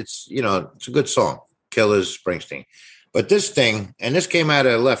Town, it's a good song. Killers, Springsteen. But this thing, and this came out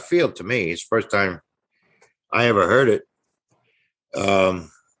of left field to me. It's the first time I ever heard it. I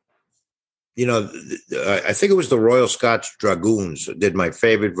think it was the Royal Scots Dragoons did my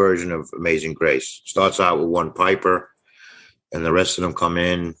favorite version of Amazing Grace. Starts out with one piper, and the rest of them come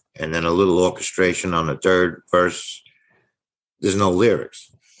in, and then a little orchestration on the third verse. There's no lyrics.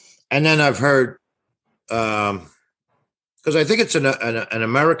 And then I've heard because I think it's an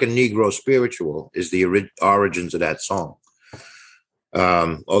American Negro spiritual is the origins of that song.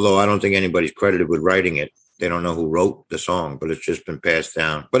 Although I don't think anybody's credited with writing it. They don't know who wrote the song, but it's just been passed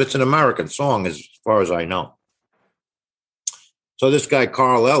down. But it's an American song as far as I know. So this guy,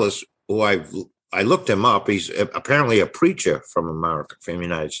 Carl Ellis, who I looked him up. He's apparently a preacher from America, from the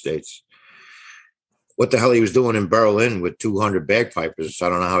United States. What the hell he was doing in Berlin with 200 bagpipers? I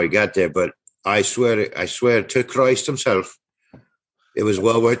don't know how he got there, but I swear to Christ himself, it was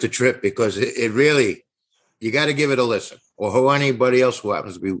well worth the trip because it really, you got to give it a listen. Or who anybody else who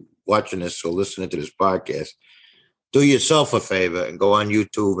happens to be watching this or listening to this podcast, do yourself a favor and go on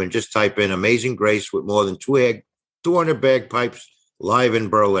YouTube and just type in Amazing Grace with more than 200 bagpipes live in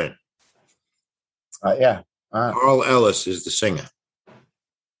Berlin. Yeah. Carl Ellis is the singer.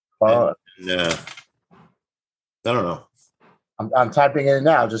 I don't know. I'm typing it in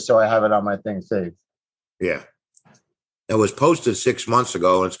now just so I have it on my thing saved. Yeah. It was posted 6 months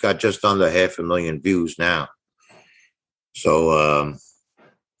ago, and it's got just under 500,000 views now. So,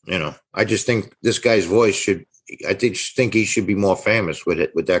 I just think this guy's voice I think he should be more famous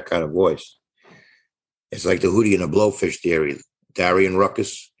with that kind of voice. It's like the Hootie and the Blowfish theory, Darian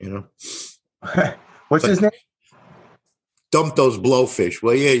Ruckus, What's his name? Dump those blowfish.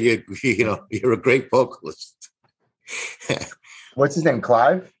 Well, yeah, you're a great vocalist. What's his name?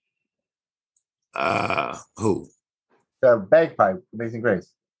 Clive? Who? The bagpipe, Amazing Grace.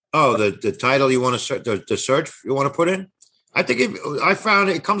 Oh, the title you want to search, the search you want to put in? I think I found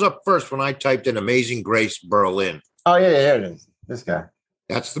it comes up first when I typed in Amazing Grace Berlin. Oh, yeah, here it is. This guy.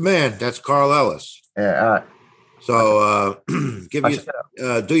 That's the man. That's Carl Ellis. Yeah. So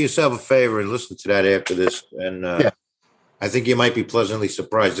do yourself a favor and listen to that after this. And I think you might be pleasantly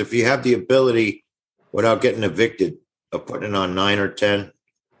surprised. If you have the ability, without getting evicted, of putting it on 9 or 10,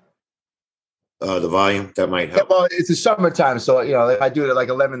 the volume, that might help. Yeah, well, it's the summertime, so if I do it at like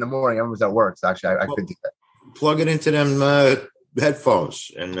 11 in the morning, everyone's at work. So actually, I could do that. Plug it into them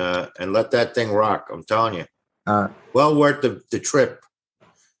headphones and let that thing rock. I'm telling you, well worth the trip.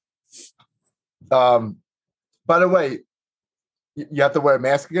 By the way, you have to wear a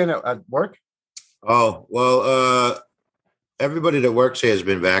mask again at work? Oh, well, everybody that works here has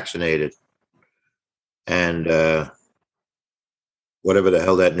been vaccinated. And whatever the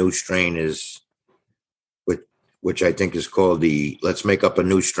hell that new strain is, which I think is called let's make up a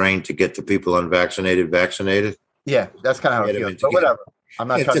new strain to get the people unvaccinated vaccinated. Yeah, that's kind of how it feels. But whatever. I'm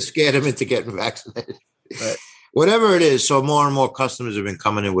not trying to scare them into getting vaccinated. Right. Whatever it is, so more and more customers have been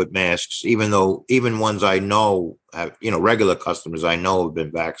coming in with masks, even ones I know have, regular customers I know have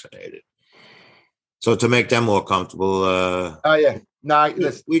been vaccinated. So to make them more comfortable. Oh yeah, no,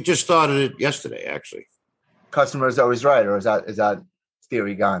 we just started it yesterday, actually. Customer is always right, or is that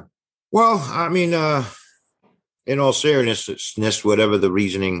theory gone? Well, I mean, in all seriousness, whatever the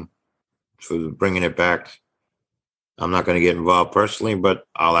reasoning for bringing it back, I'm not going to get involved personally, but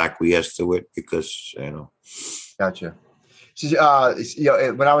I'll acquiesce to it because Gotcha. So,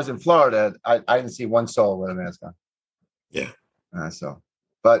 when I was in Florida, I didn't see one soul with a mask on. Yeah.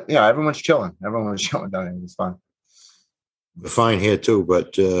 But everyone's chilling. Everyone's chilling down here. It's fun. We're fine here too,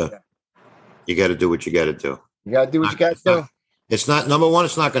 but you got to do what you got to do. You got to do what you got to do. It's not, number one,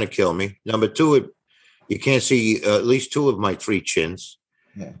 it's not going to kill me. Number two, you can't see at least 2 of my 3 chins.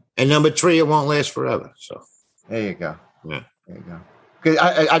 Yeah. And number 3, it won't last forever. So there you go. Yeah. There you go. Because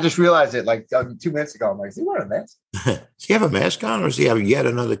I just realized it like 2 minutes ago. I'm like, is he wearing a mask? Does he have a mask on, or does he have yet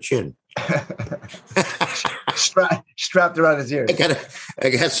another chin? Strapped around his ears. I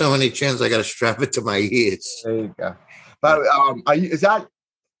got so many chins. I got to strap it to my ears. There you go. But is that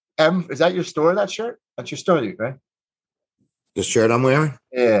your store? That shirt? That's your store, right? The shirt I'm wearing?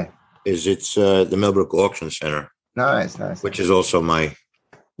 Yeah. It's the Millbrook Auction Center. Nice. Which is also my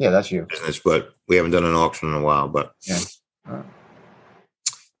that's you business, but we haven't done an auction in a while. But yeah.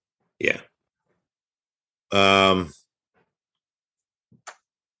 Yeah.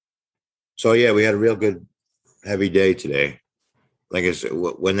 So we had a real good heavy day today. Like I said,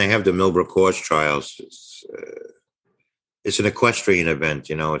 when they have the Millbrook horse trials, it's an equestrian event.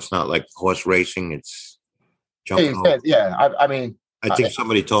 It's not like horse racing. It's jumping. I think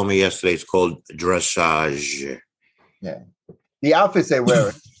somebody told me yesterday it's called dressage. Yeah. The outfits they wear are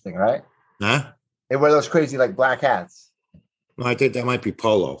interesting, right? Huh? They wear those crazy like black hats. No, I think that might be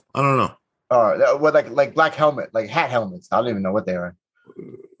polo. I don't know. Oh, like black helmet, like hat helmets. I don't even know what they are.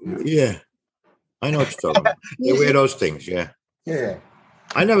 Yeah. I know what you're talking about. They wear those things, yeah. Yeah.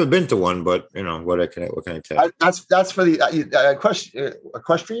 I never been to one, but what can I tell you? That's for the equestrian.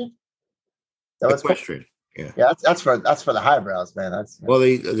 Equestrian, yeah. Yeah, that's for the highbrows, man. Well,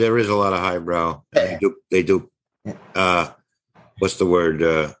 there is a lot of highbrow. Yeah. They do what's the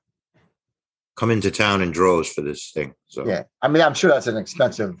word? Come into town in droves for this thing. So yeah, I mean, I'm sure that's an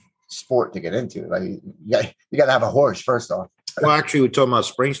expensive sport to get into. Like, you got to have a horse first off. Well, actually, we're talking about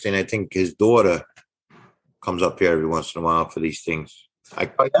Springsteen. I think his daughter comes up here every once in a while for these things. Oh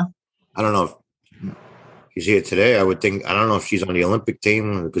yeah. I don't know if she's here today. I would think. I don't know if she's on the Olympic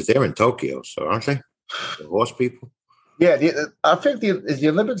team because they're in Tokyo, so aren't they? The horse people. Yeah, I think is the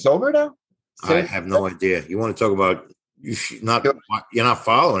Olympics over now? I have no idea. You want to talk about you're not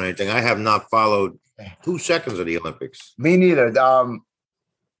following anything. I have not followed 2 seconds of the Olympics. Me neither.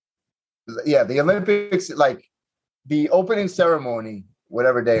 Yeah, the Olympics, like the opening ceremony,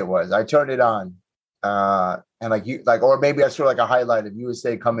 whatever day it was, I turned it on, and or maybe I saw like a highlight of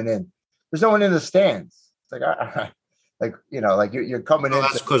USA coming in. There's no one in the stands. It's like, like you're coming in.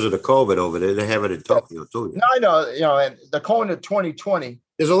 That's because of the COVID over there. They have it in Tokyo too. No, I know, and they're calling it 2020.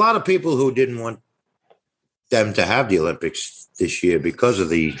 There's a lot of people who didn't want them to have the Olympics this year because of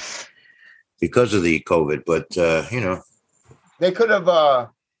the COVID, but they could have.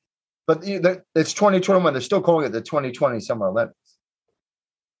 But it's 2021. They're still calling it the 2020 Summer Olympics.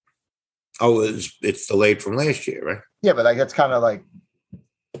 Oh, it's delayed from last year, right? Yeah, but like that's kind of like,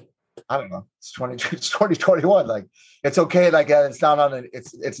 I don't know. It's 2021. Like it's okay. Like it's not on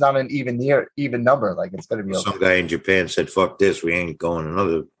it's not an even number. Like it's going to be okay. Some guy in Japan said, "Fuck this. We ain't going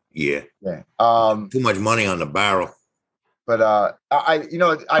another year." Yeah. Too much money on the barrel. But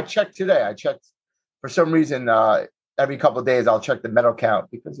I checked today. I checked for some reason. Every couple of days, I'll check the medal count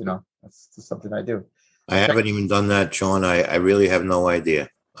because that's just something I do. I haven't even done that, Sean. I really have no idea.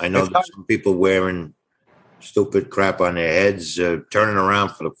 I know there's some people wearing stupid crap on their heads, turning around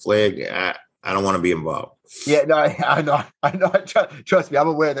for the flag. I don't want to be involved. Yeah, no, I know. Trust me, I'm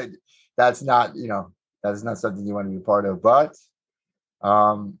aware that that's not something you want to be part of. But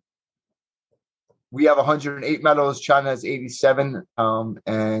we have 108 medals. China has 87,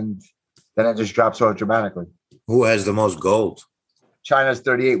 and then it just drops off dramatically. Who has the most gold? China's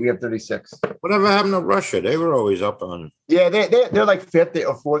 38. We have 36. Whatever happened to Russia? They were always up on. Yeah, they're like fifth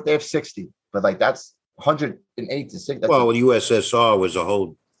or fourth. They have 60, but like that's 108 to 6. Well, USSR was a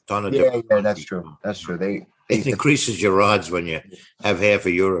whole ton of. Yeah, that's true. That's true. It increases your odds when you have half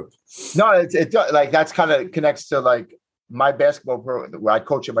of Europe. No, it like that's kind of connects to like my basketball program where I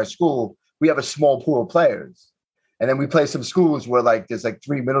coach at my school. We have a small pool of players, and then we play some schools where like there's like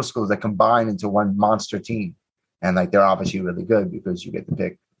 3 middle schools that combine into one monster team. And like they're obviously really good because you get to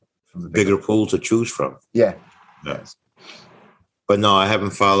pick from the bigger pool to choose from. Yeah. Yes. But no, I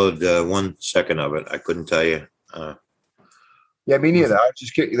haven't followed 1 second of it. I couldn't tell you. Yeah, me neither. I was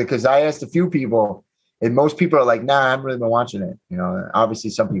just kidding because I asked a few people, and most people are like, "Nah, I haven't really been watching it."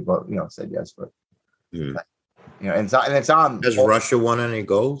 Obviously some people, said yes, but and it's on. Has Russia won any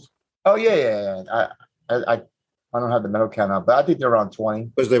gold? Oh yeah. I don't have the medal count out, but I think they're around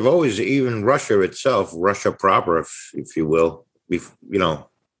 20. Because they've always, even Russia itself, Russia proper, if you will,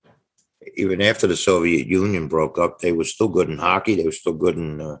 even after the Soviet Union broke up, they were still good in hockey. They were still good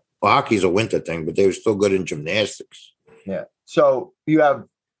in, hockey's a winter thing, but they were still good in gymnastics. Yeah. So you have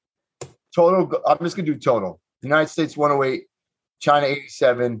total, I'm just going to do total. United States 108, China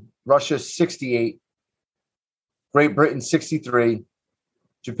 87, Russia 68, Great Britain 63,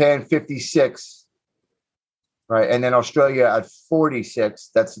 Japan 56. Right, and then Australia at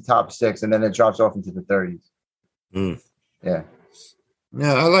 46. That's the top 6, and then it drops off into the 30s. Yeah.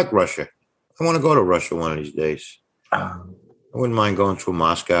 Yeah, I like Russia. I want to go to Russia one of these days. I wouldn't mind going through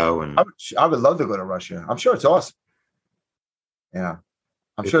Moscow. And I would love to go to Russia. I'm sure it's awesome. Yeah.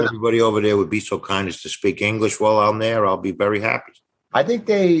 I'm sure everybody over there would be so kind as to speak English while I'm there. I'll be very happy. I think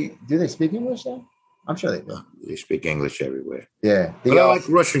they speak English there? I'm sure they do. They speak English everywhere. Yeah. But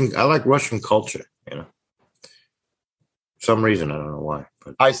I like Russian culture, For some reason, I don't know why.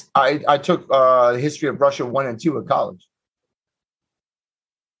 But I took the history of Russia 1 and 2 at college.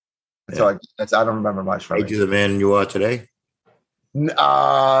 So I don't remember much from it. Made you the man you are today?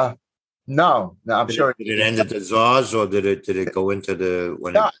 No, I'm sure. Did it end at the Tsars, or did it go into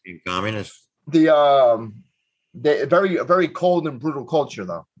when it became communist? The very very cold and brutal culture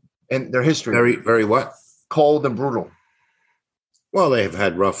though, in their history. Very very what? Cold and brutal. Well, they have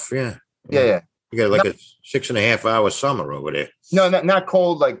had rough, yeah. You got like a 6.5 hour summer over there. No, not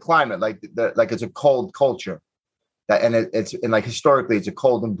cold like climate, like it's a cold culture. It's like historically, it's a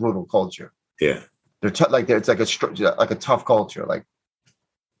cold and brutal culture. Yeah, they're it's like a tough culture, like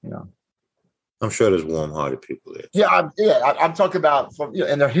I'm sure there's warm-hearted people there. Yeah, I'm talking about from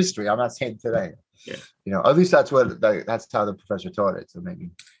in their history. I'm not saying today. Yeah, at least that's how the professor taught it. So maybe.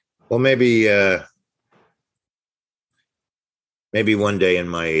 Well, maybe one day in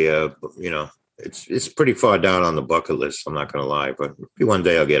my it's pretty far down on the bucket list. I'm not going to lie, but maybe one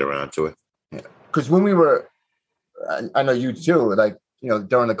day I'll get around to it. Yeah. Because when we were, I know you too, like,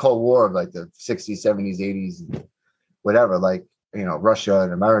 during the Cold War of like the 60s, 70s, 80s, whatever, like, Russia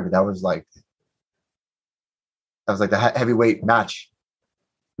and America, that was like the heavyweight match.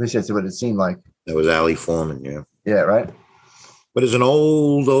 At least that's what it seemed like. That was Ali Foreman, yeah. Yeah, right. But it's an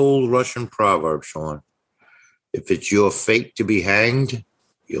old Russian proverb, Sean. If it's your fate to be hanged,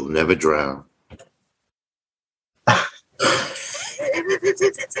 you'll never drown.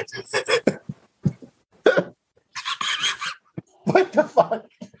 What the fuck?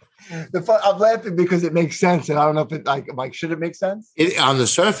 I'm laughing because it makes sense, and I don't know if it like should it make sense? On the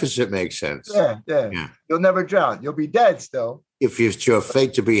surface, it makes sense. Yeah. You'll never drown. You'll be dead still. If it's your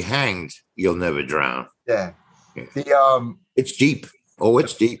fate to be hanged, you'll never drown. Yeah. It's deep. Oh,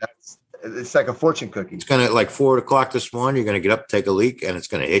 it's deep. It's like a fortune cookie. It's gonna like 4 o'clock this morning. You're gonna get up, take a leak, and it's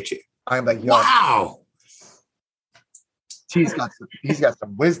gonna hit you. I'm like, wow. He's got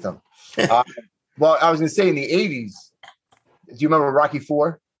some wisdom. Well, I was gonna say in the 80s. Do you remember Rocky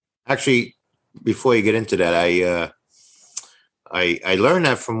IV? Actually, before you get into that, I learned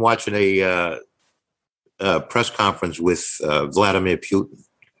that from watching a press conference with Vladimir Putin,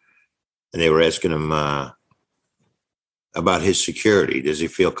 and they were asking him about his security. Does he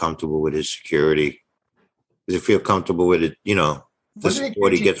feel comfortable with his security? Does he feel comfortable with it? The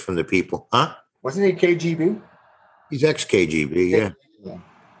support he gets from the people, huh? Wasn't he KGB? He's ex-KGB, yeah.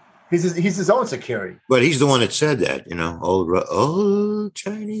 He's his own security. But he's the one that said that, old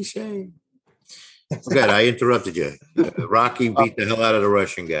Chinese say. Forget, I interrupted you. Rocky beat the hell out of the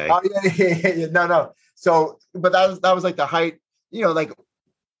Russian guy. Oh, yeah. No. So, but that was like the height, like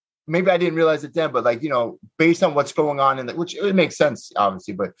maybe I didn't realize it then, but like, based on what's going on which it makes sense,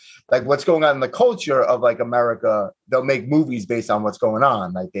 obviously, but like what's going on in the culture of like America, they'll make movies based on what's going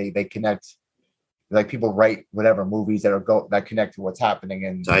on. Like they connect. Like people write whatever movies that connect to what's happening,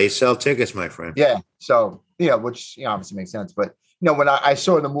 and that's how you sell tickets, my friend. Yeah. So which obviously makes sense. But when I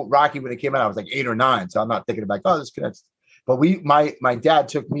saw the Rocky when it came out, I was like 8 or 9, so I'm not thinking about this connects. But my dad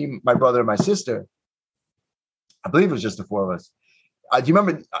took me, my brother, and my sister. I believe it was just the 4 of us. Do you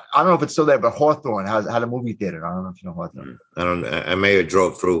remember? I don't know if it's still there, but Hawthorne had a movie theater. I don't know if you know Hawthorne. I may have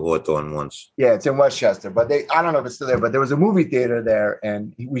drove through Hawthorne once. Yeah, it's in Westchester, but I don't know if it's still there. But there was a movie theater there,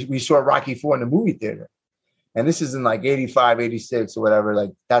 and we saw Rocky IV in the movie theater. And this is in like 85, 86 or whatever.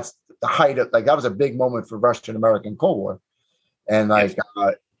 Like that's the height of that was a big moment for Russian American Cold War. And like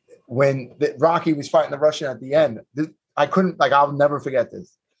when Rocky was fighting the Russian at the end, I'll never forget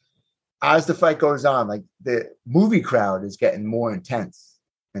this. As the fight goes on, like the movie crowd is getting more intense.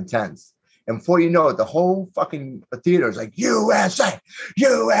 And before you know it, the whole fucking theater is like USA,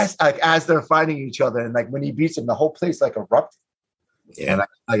 like as they're fighting each other. And like when he beats him, the whole place like erupted. Yeah.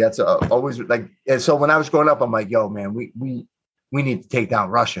 And that's always like, and so when I was growing up, I'm like, yo, man, we need to take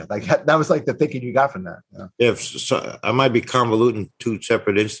down Russia. Like that was like the thinking you got from that. So, I might be convoluting 2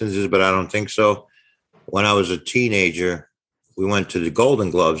 separate instances, but I don't think so. When I was a teenager, we went to the Golden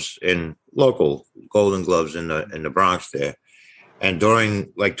Gloves local Golden Gloves in the Bronx there. And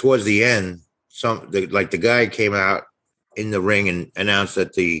towards the end, the guy came out in the ring and announced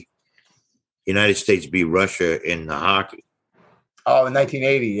that the United States beat Russia in the hockey. Oh, in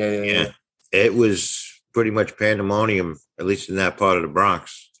 1980. Yeah. It was pretty much pandemonium, at least in that part of the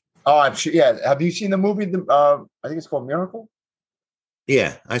Bronx. Oh, I'm sure. Yeah. Have you seen the movie? I think it's called Miracle.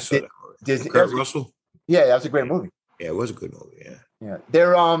 Yeah, I saw that. Kurt Russell. Yeah, that was a great movie. Yeah, it was a good movie. Yeah. Yeah.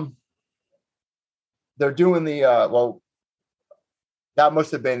 They're doing the that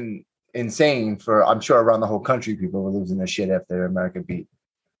must have been insane for, I'm sure, around the whole country. People were losing their shit after America beat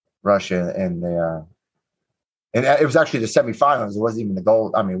Russia, and it was actually the semifinals. It wasn't even the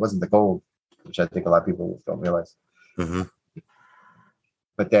gold. I mean, it wasn't the gold, which I think a lot of people don't realize. Mm-hmm.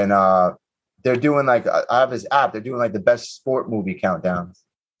 But then they're doing I have this app. They're doing like the best sport movie countdowns.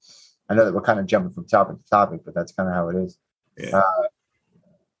 I know that we're kind of jumping from topic to topic, but that's kind of how it is. Yeah.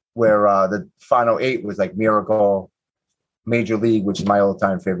 Where the final 8 was like Miracle, Major League, which is my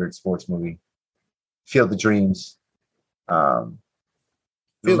all-time favorite sports movie, Field of Dreams. Field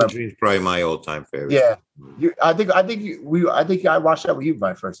of Dreams is probably my all-time favorite. Yeah, I think I watched that with you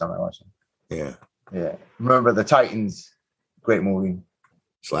my first time I watched it. Yeah. Remember the Titans? Great movie.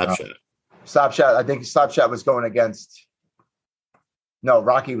 Slapshot. I think Slapshot was going against. No,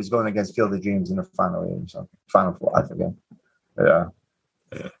 Rocky was going against Field of Dreams in the final 8 or something. Final 4, I forget. Yeah.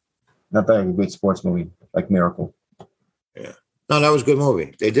 Not that a good sports movie like Miracle. Yeah. No, that was a good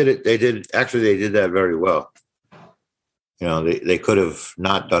movie. They did that very well. They could have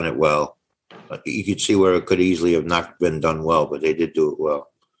not done it well. You could see where it could easily have not been done well, but they did do it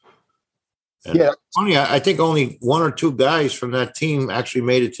well. And yeah. Funny, I think only one or two guys from that team actually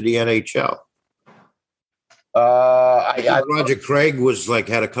made it to the NHL. I think Roger Craig was like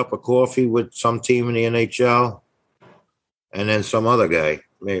had a cup of coffee with some team in the NHL, and then some other guy,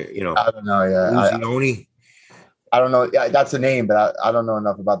 you know, I don't know. Yeah, I don't know. Yeah, that's a name, but I don't know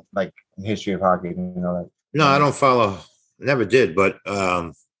enough about like the history of hockey. You know, like, no, I don't follow. Never did, but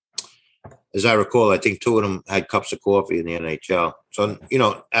as I recall, I think two of them had cups of coffee in the NHL. So you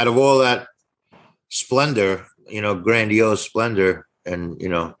know, out of all that splendor, you know, grandiose splendor and, you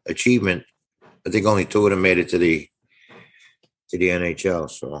know, achievement, I think only two of them made it to the NHL.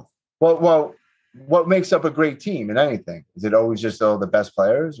 So, well, what makes up a great team in anything? Is it always just the best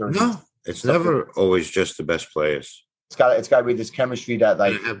players, or no? It's never always just the best players. It's got to be this chemistry that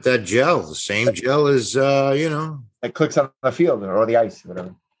like have that gel, the same gel as you know, it clicks on the field or the ice,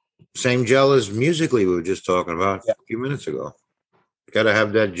 whatever. Same gel as musically we were just talking about a few minutes ago. Got to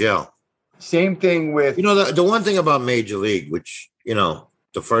have that gel. Same thing with, you know, the one thing about Major League, which, you know,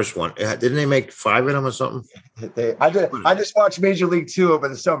 the first one, didn't they make 5 of them or something? I just watched Major League 2 over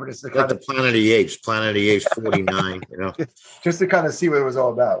the summer just to like the Planet of the Apes 49, you know, just to kind of see what it was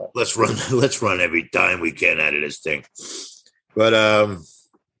all about. Let's run every time we can out of this thing. But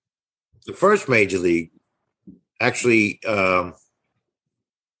the first Major League actually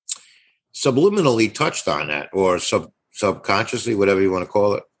subliminally touched on that, or subconsciously, whatever you want to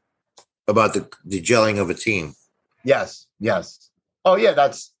call it, about the gelling of a team. Yes. Oh yeah,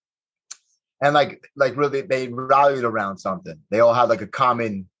 that's, and like really they rallied around something. They all had like a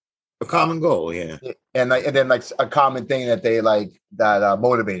common goal, yeah. And then like a common thing that they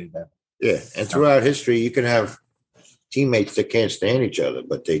motivated them. Yeah, and throughout history, you can have teammates that can't stand each other,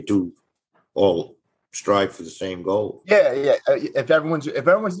 but they do all strive for the same goal. Yeah. If everyone's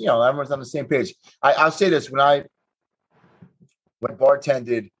you know, everyone's on the same page. I'll say this: when I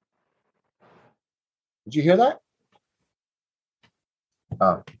bartended. Did you hear that?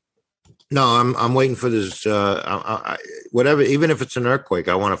 No, I'm waiting for this. Whatever, even if it's an earthquake,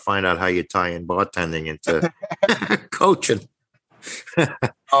 I want to find out how you tie in bartending into coaching. Sorry,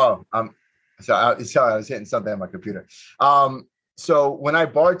 I was hitting something on my computer. So when I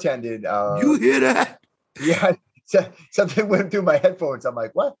bartended, you hear that? Yeah, something went through my headphones. I'm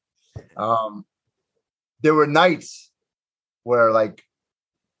like, what? There were nights where like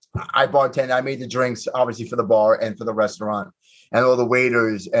I bartended. I made the drinks, obviously, for the bar and for the restaurant, and all the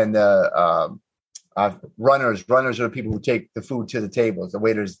waiters and the runners. Runners are the people who take the food to the tables. The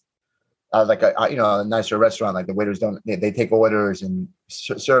waiters, like a nicer restaurant, like the waiters they take orders and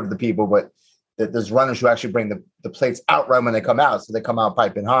serve the people, but there's runners who actually bring the plates out right when they come out, so they come out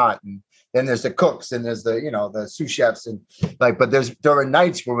piping hot. And then there's the cooks and there's the sous chefs and like. But there were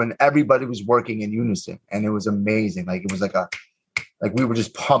nights when everybody was working in unison, and it was amazing. Like it was like we were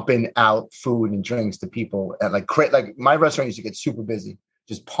just pumping out food and drinks to people, and like my restaurant used to get super busy,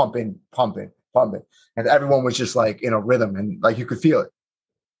 just pumping, and everyone was just like in a rhythm, and like you could feel it.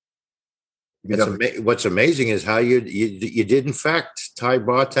 What's amazing is how you did in fact tie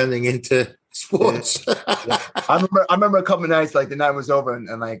bartending into sports. Yeah. I remember a couple of nights like the night was over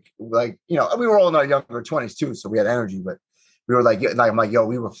and like we were all in our younger 20s too, so we had energy, but we were like I'm like, yo,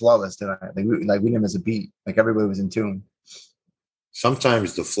 we were flawless tonight. Like we didn't miss a beat. Like everybody was in tune.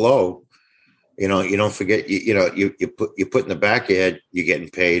 Sometimes the flow, you don't forget, you put in the back of your head, you're getting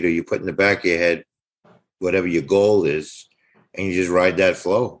paid, or you put in the back of your head, whatever your goal is, and you just ride that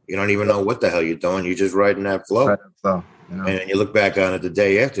flow. You don't even know what the hell you're doing. You're just riding that flow. And then you look back on it the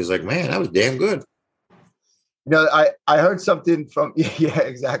day after, it's like, man, that was damn good. I heard something from, yeah,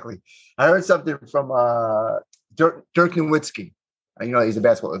 exactly. I heard something from Dirk Nowitzki. He's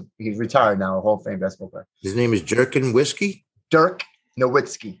he's retired now, a Hall of Fame basketball player. His name is Jerkin Whiskey? Dirk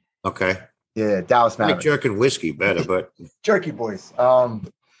Nowitzki. Okay. Yeah, Dallas Mavericks. I like Jerkin Whiskey better, but Jerky boys.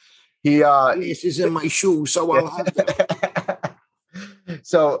 This is in my shoe, so I'll have it.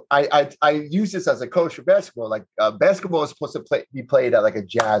 So I use this as a coach for basketball. Like basketball is supposed to be played at like a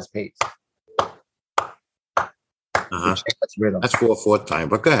jazz pace. That's 4/4 time,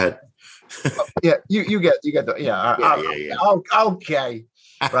 but go ahead. Yeah, you get the okay.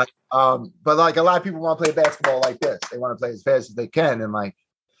 Right. But like a lot of people want to play basketball like this. They want to play as fast as they can, and like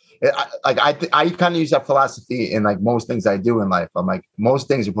I kind of use that philosophy in like most things I do in life. I'm like, most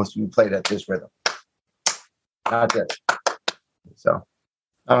things are supposed to be played at this rhythm, not this. So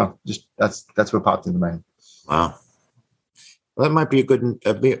I don't know, just that's what popped into my head. Wow. Well, that might be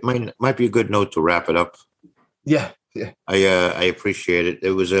might be a good note to wrap it up. Yeah. I appreciate it.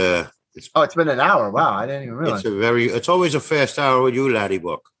 It was it's been an hour. Wow, I didn't even realize. It's always a fast hour with you, laddie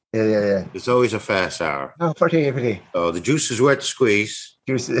book. Yeah. It's always a fast hour. Oh, pretty. So the juice is wet to squeeze.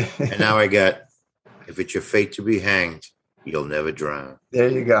 And now I got, if it's your fate to be hanged, you'll never drown. There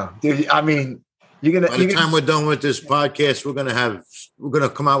you go, dude. I mean, by the time we're done with this podcast, we're gonna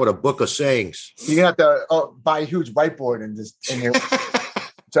come out with a book of sayings. You're gonna have to buy a huge whiteboard and just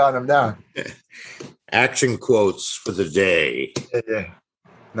jot them down. Action quotes for the day. Yeah.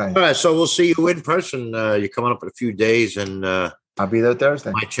 Nice. All right, so we'll see you in person. You're coming up in a few days, and I'll be there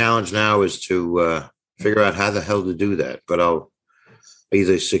Thursday. My challenge now is to figure out how the hell to do that, but I'll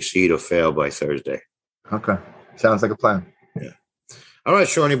either succeed or fail by Thursday. Okay, sounds like a plan. Yeah. All right,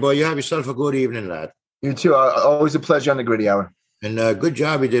 Shawnee boy, you have yourself a good evening, lad. You too. Always a pleasure on the Gritty Hour. And good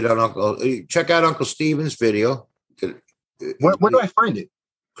job you did on Uncle. Check out Uncle Steven's video. Where do I find it?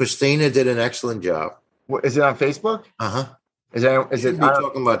 Christina did an excellent job. Is it on Facebook? Is it? We're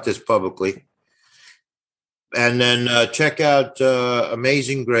talking about this publicly. And then check out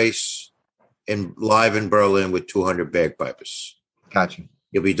Amazing Grace live in Berlin with 200 bagpipers. Gotcha.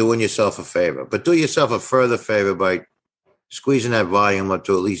 You'll be doing yourself a favor, but do yourself a further favor by squeezing that volume up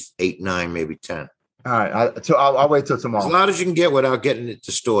to at least 8, 9, maybe 10. All right. So I'll wait till tomorrow. As loud as you can get without getting it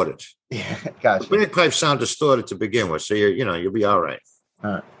distorted. Yeah, gotcha. The bagpipes sound distorted to begin with, so you'll be all right.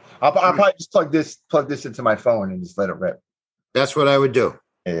 All right. I'll probably just plug this into my phone and just let it rip. That's what I would do.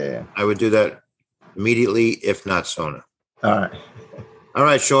 Yeah. I would do that immediately, if not sooner. All right. All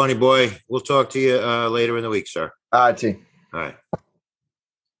right, Shawnee boy. We'll talk to you later in the week, sir. All right, T. All right.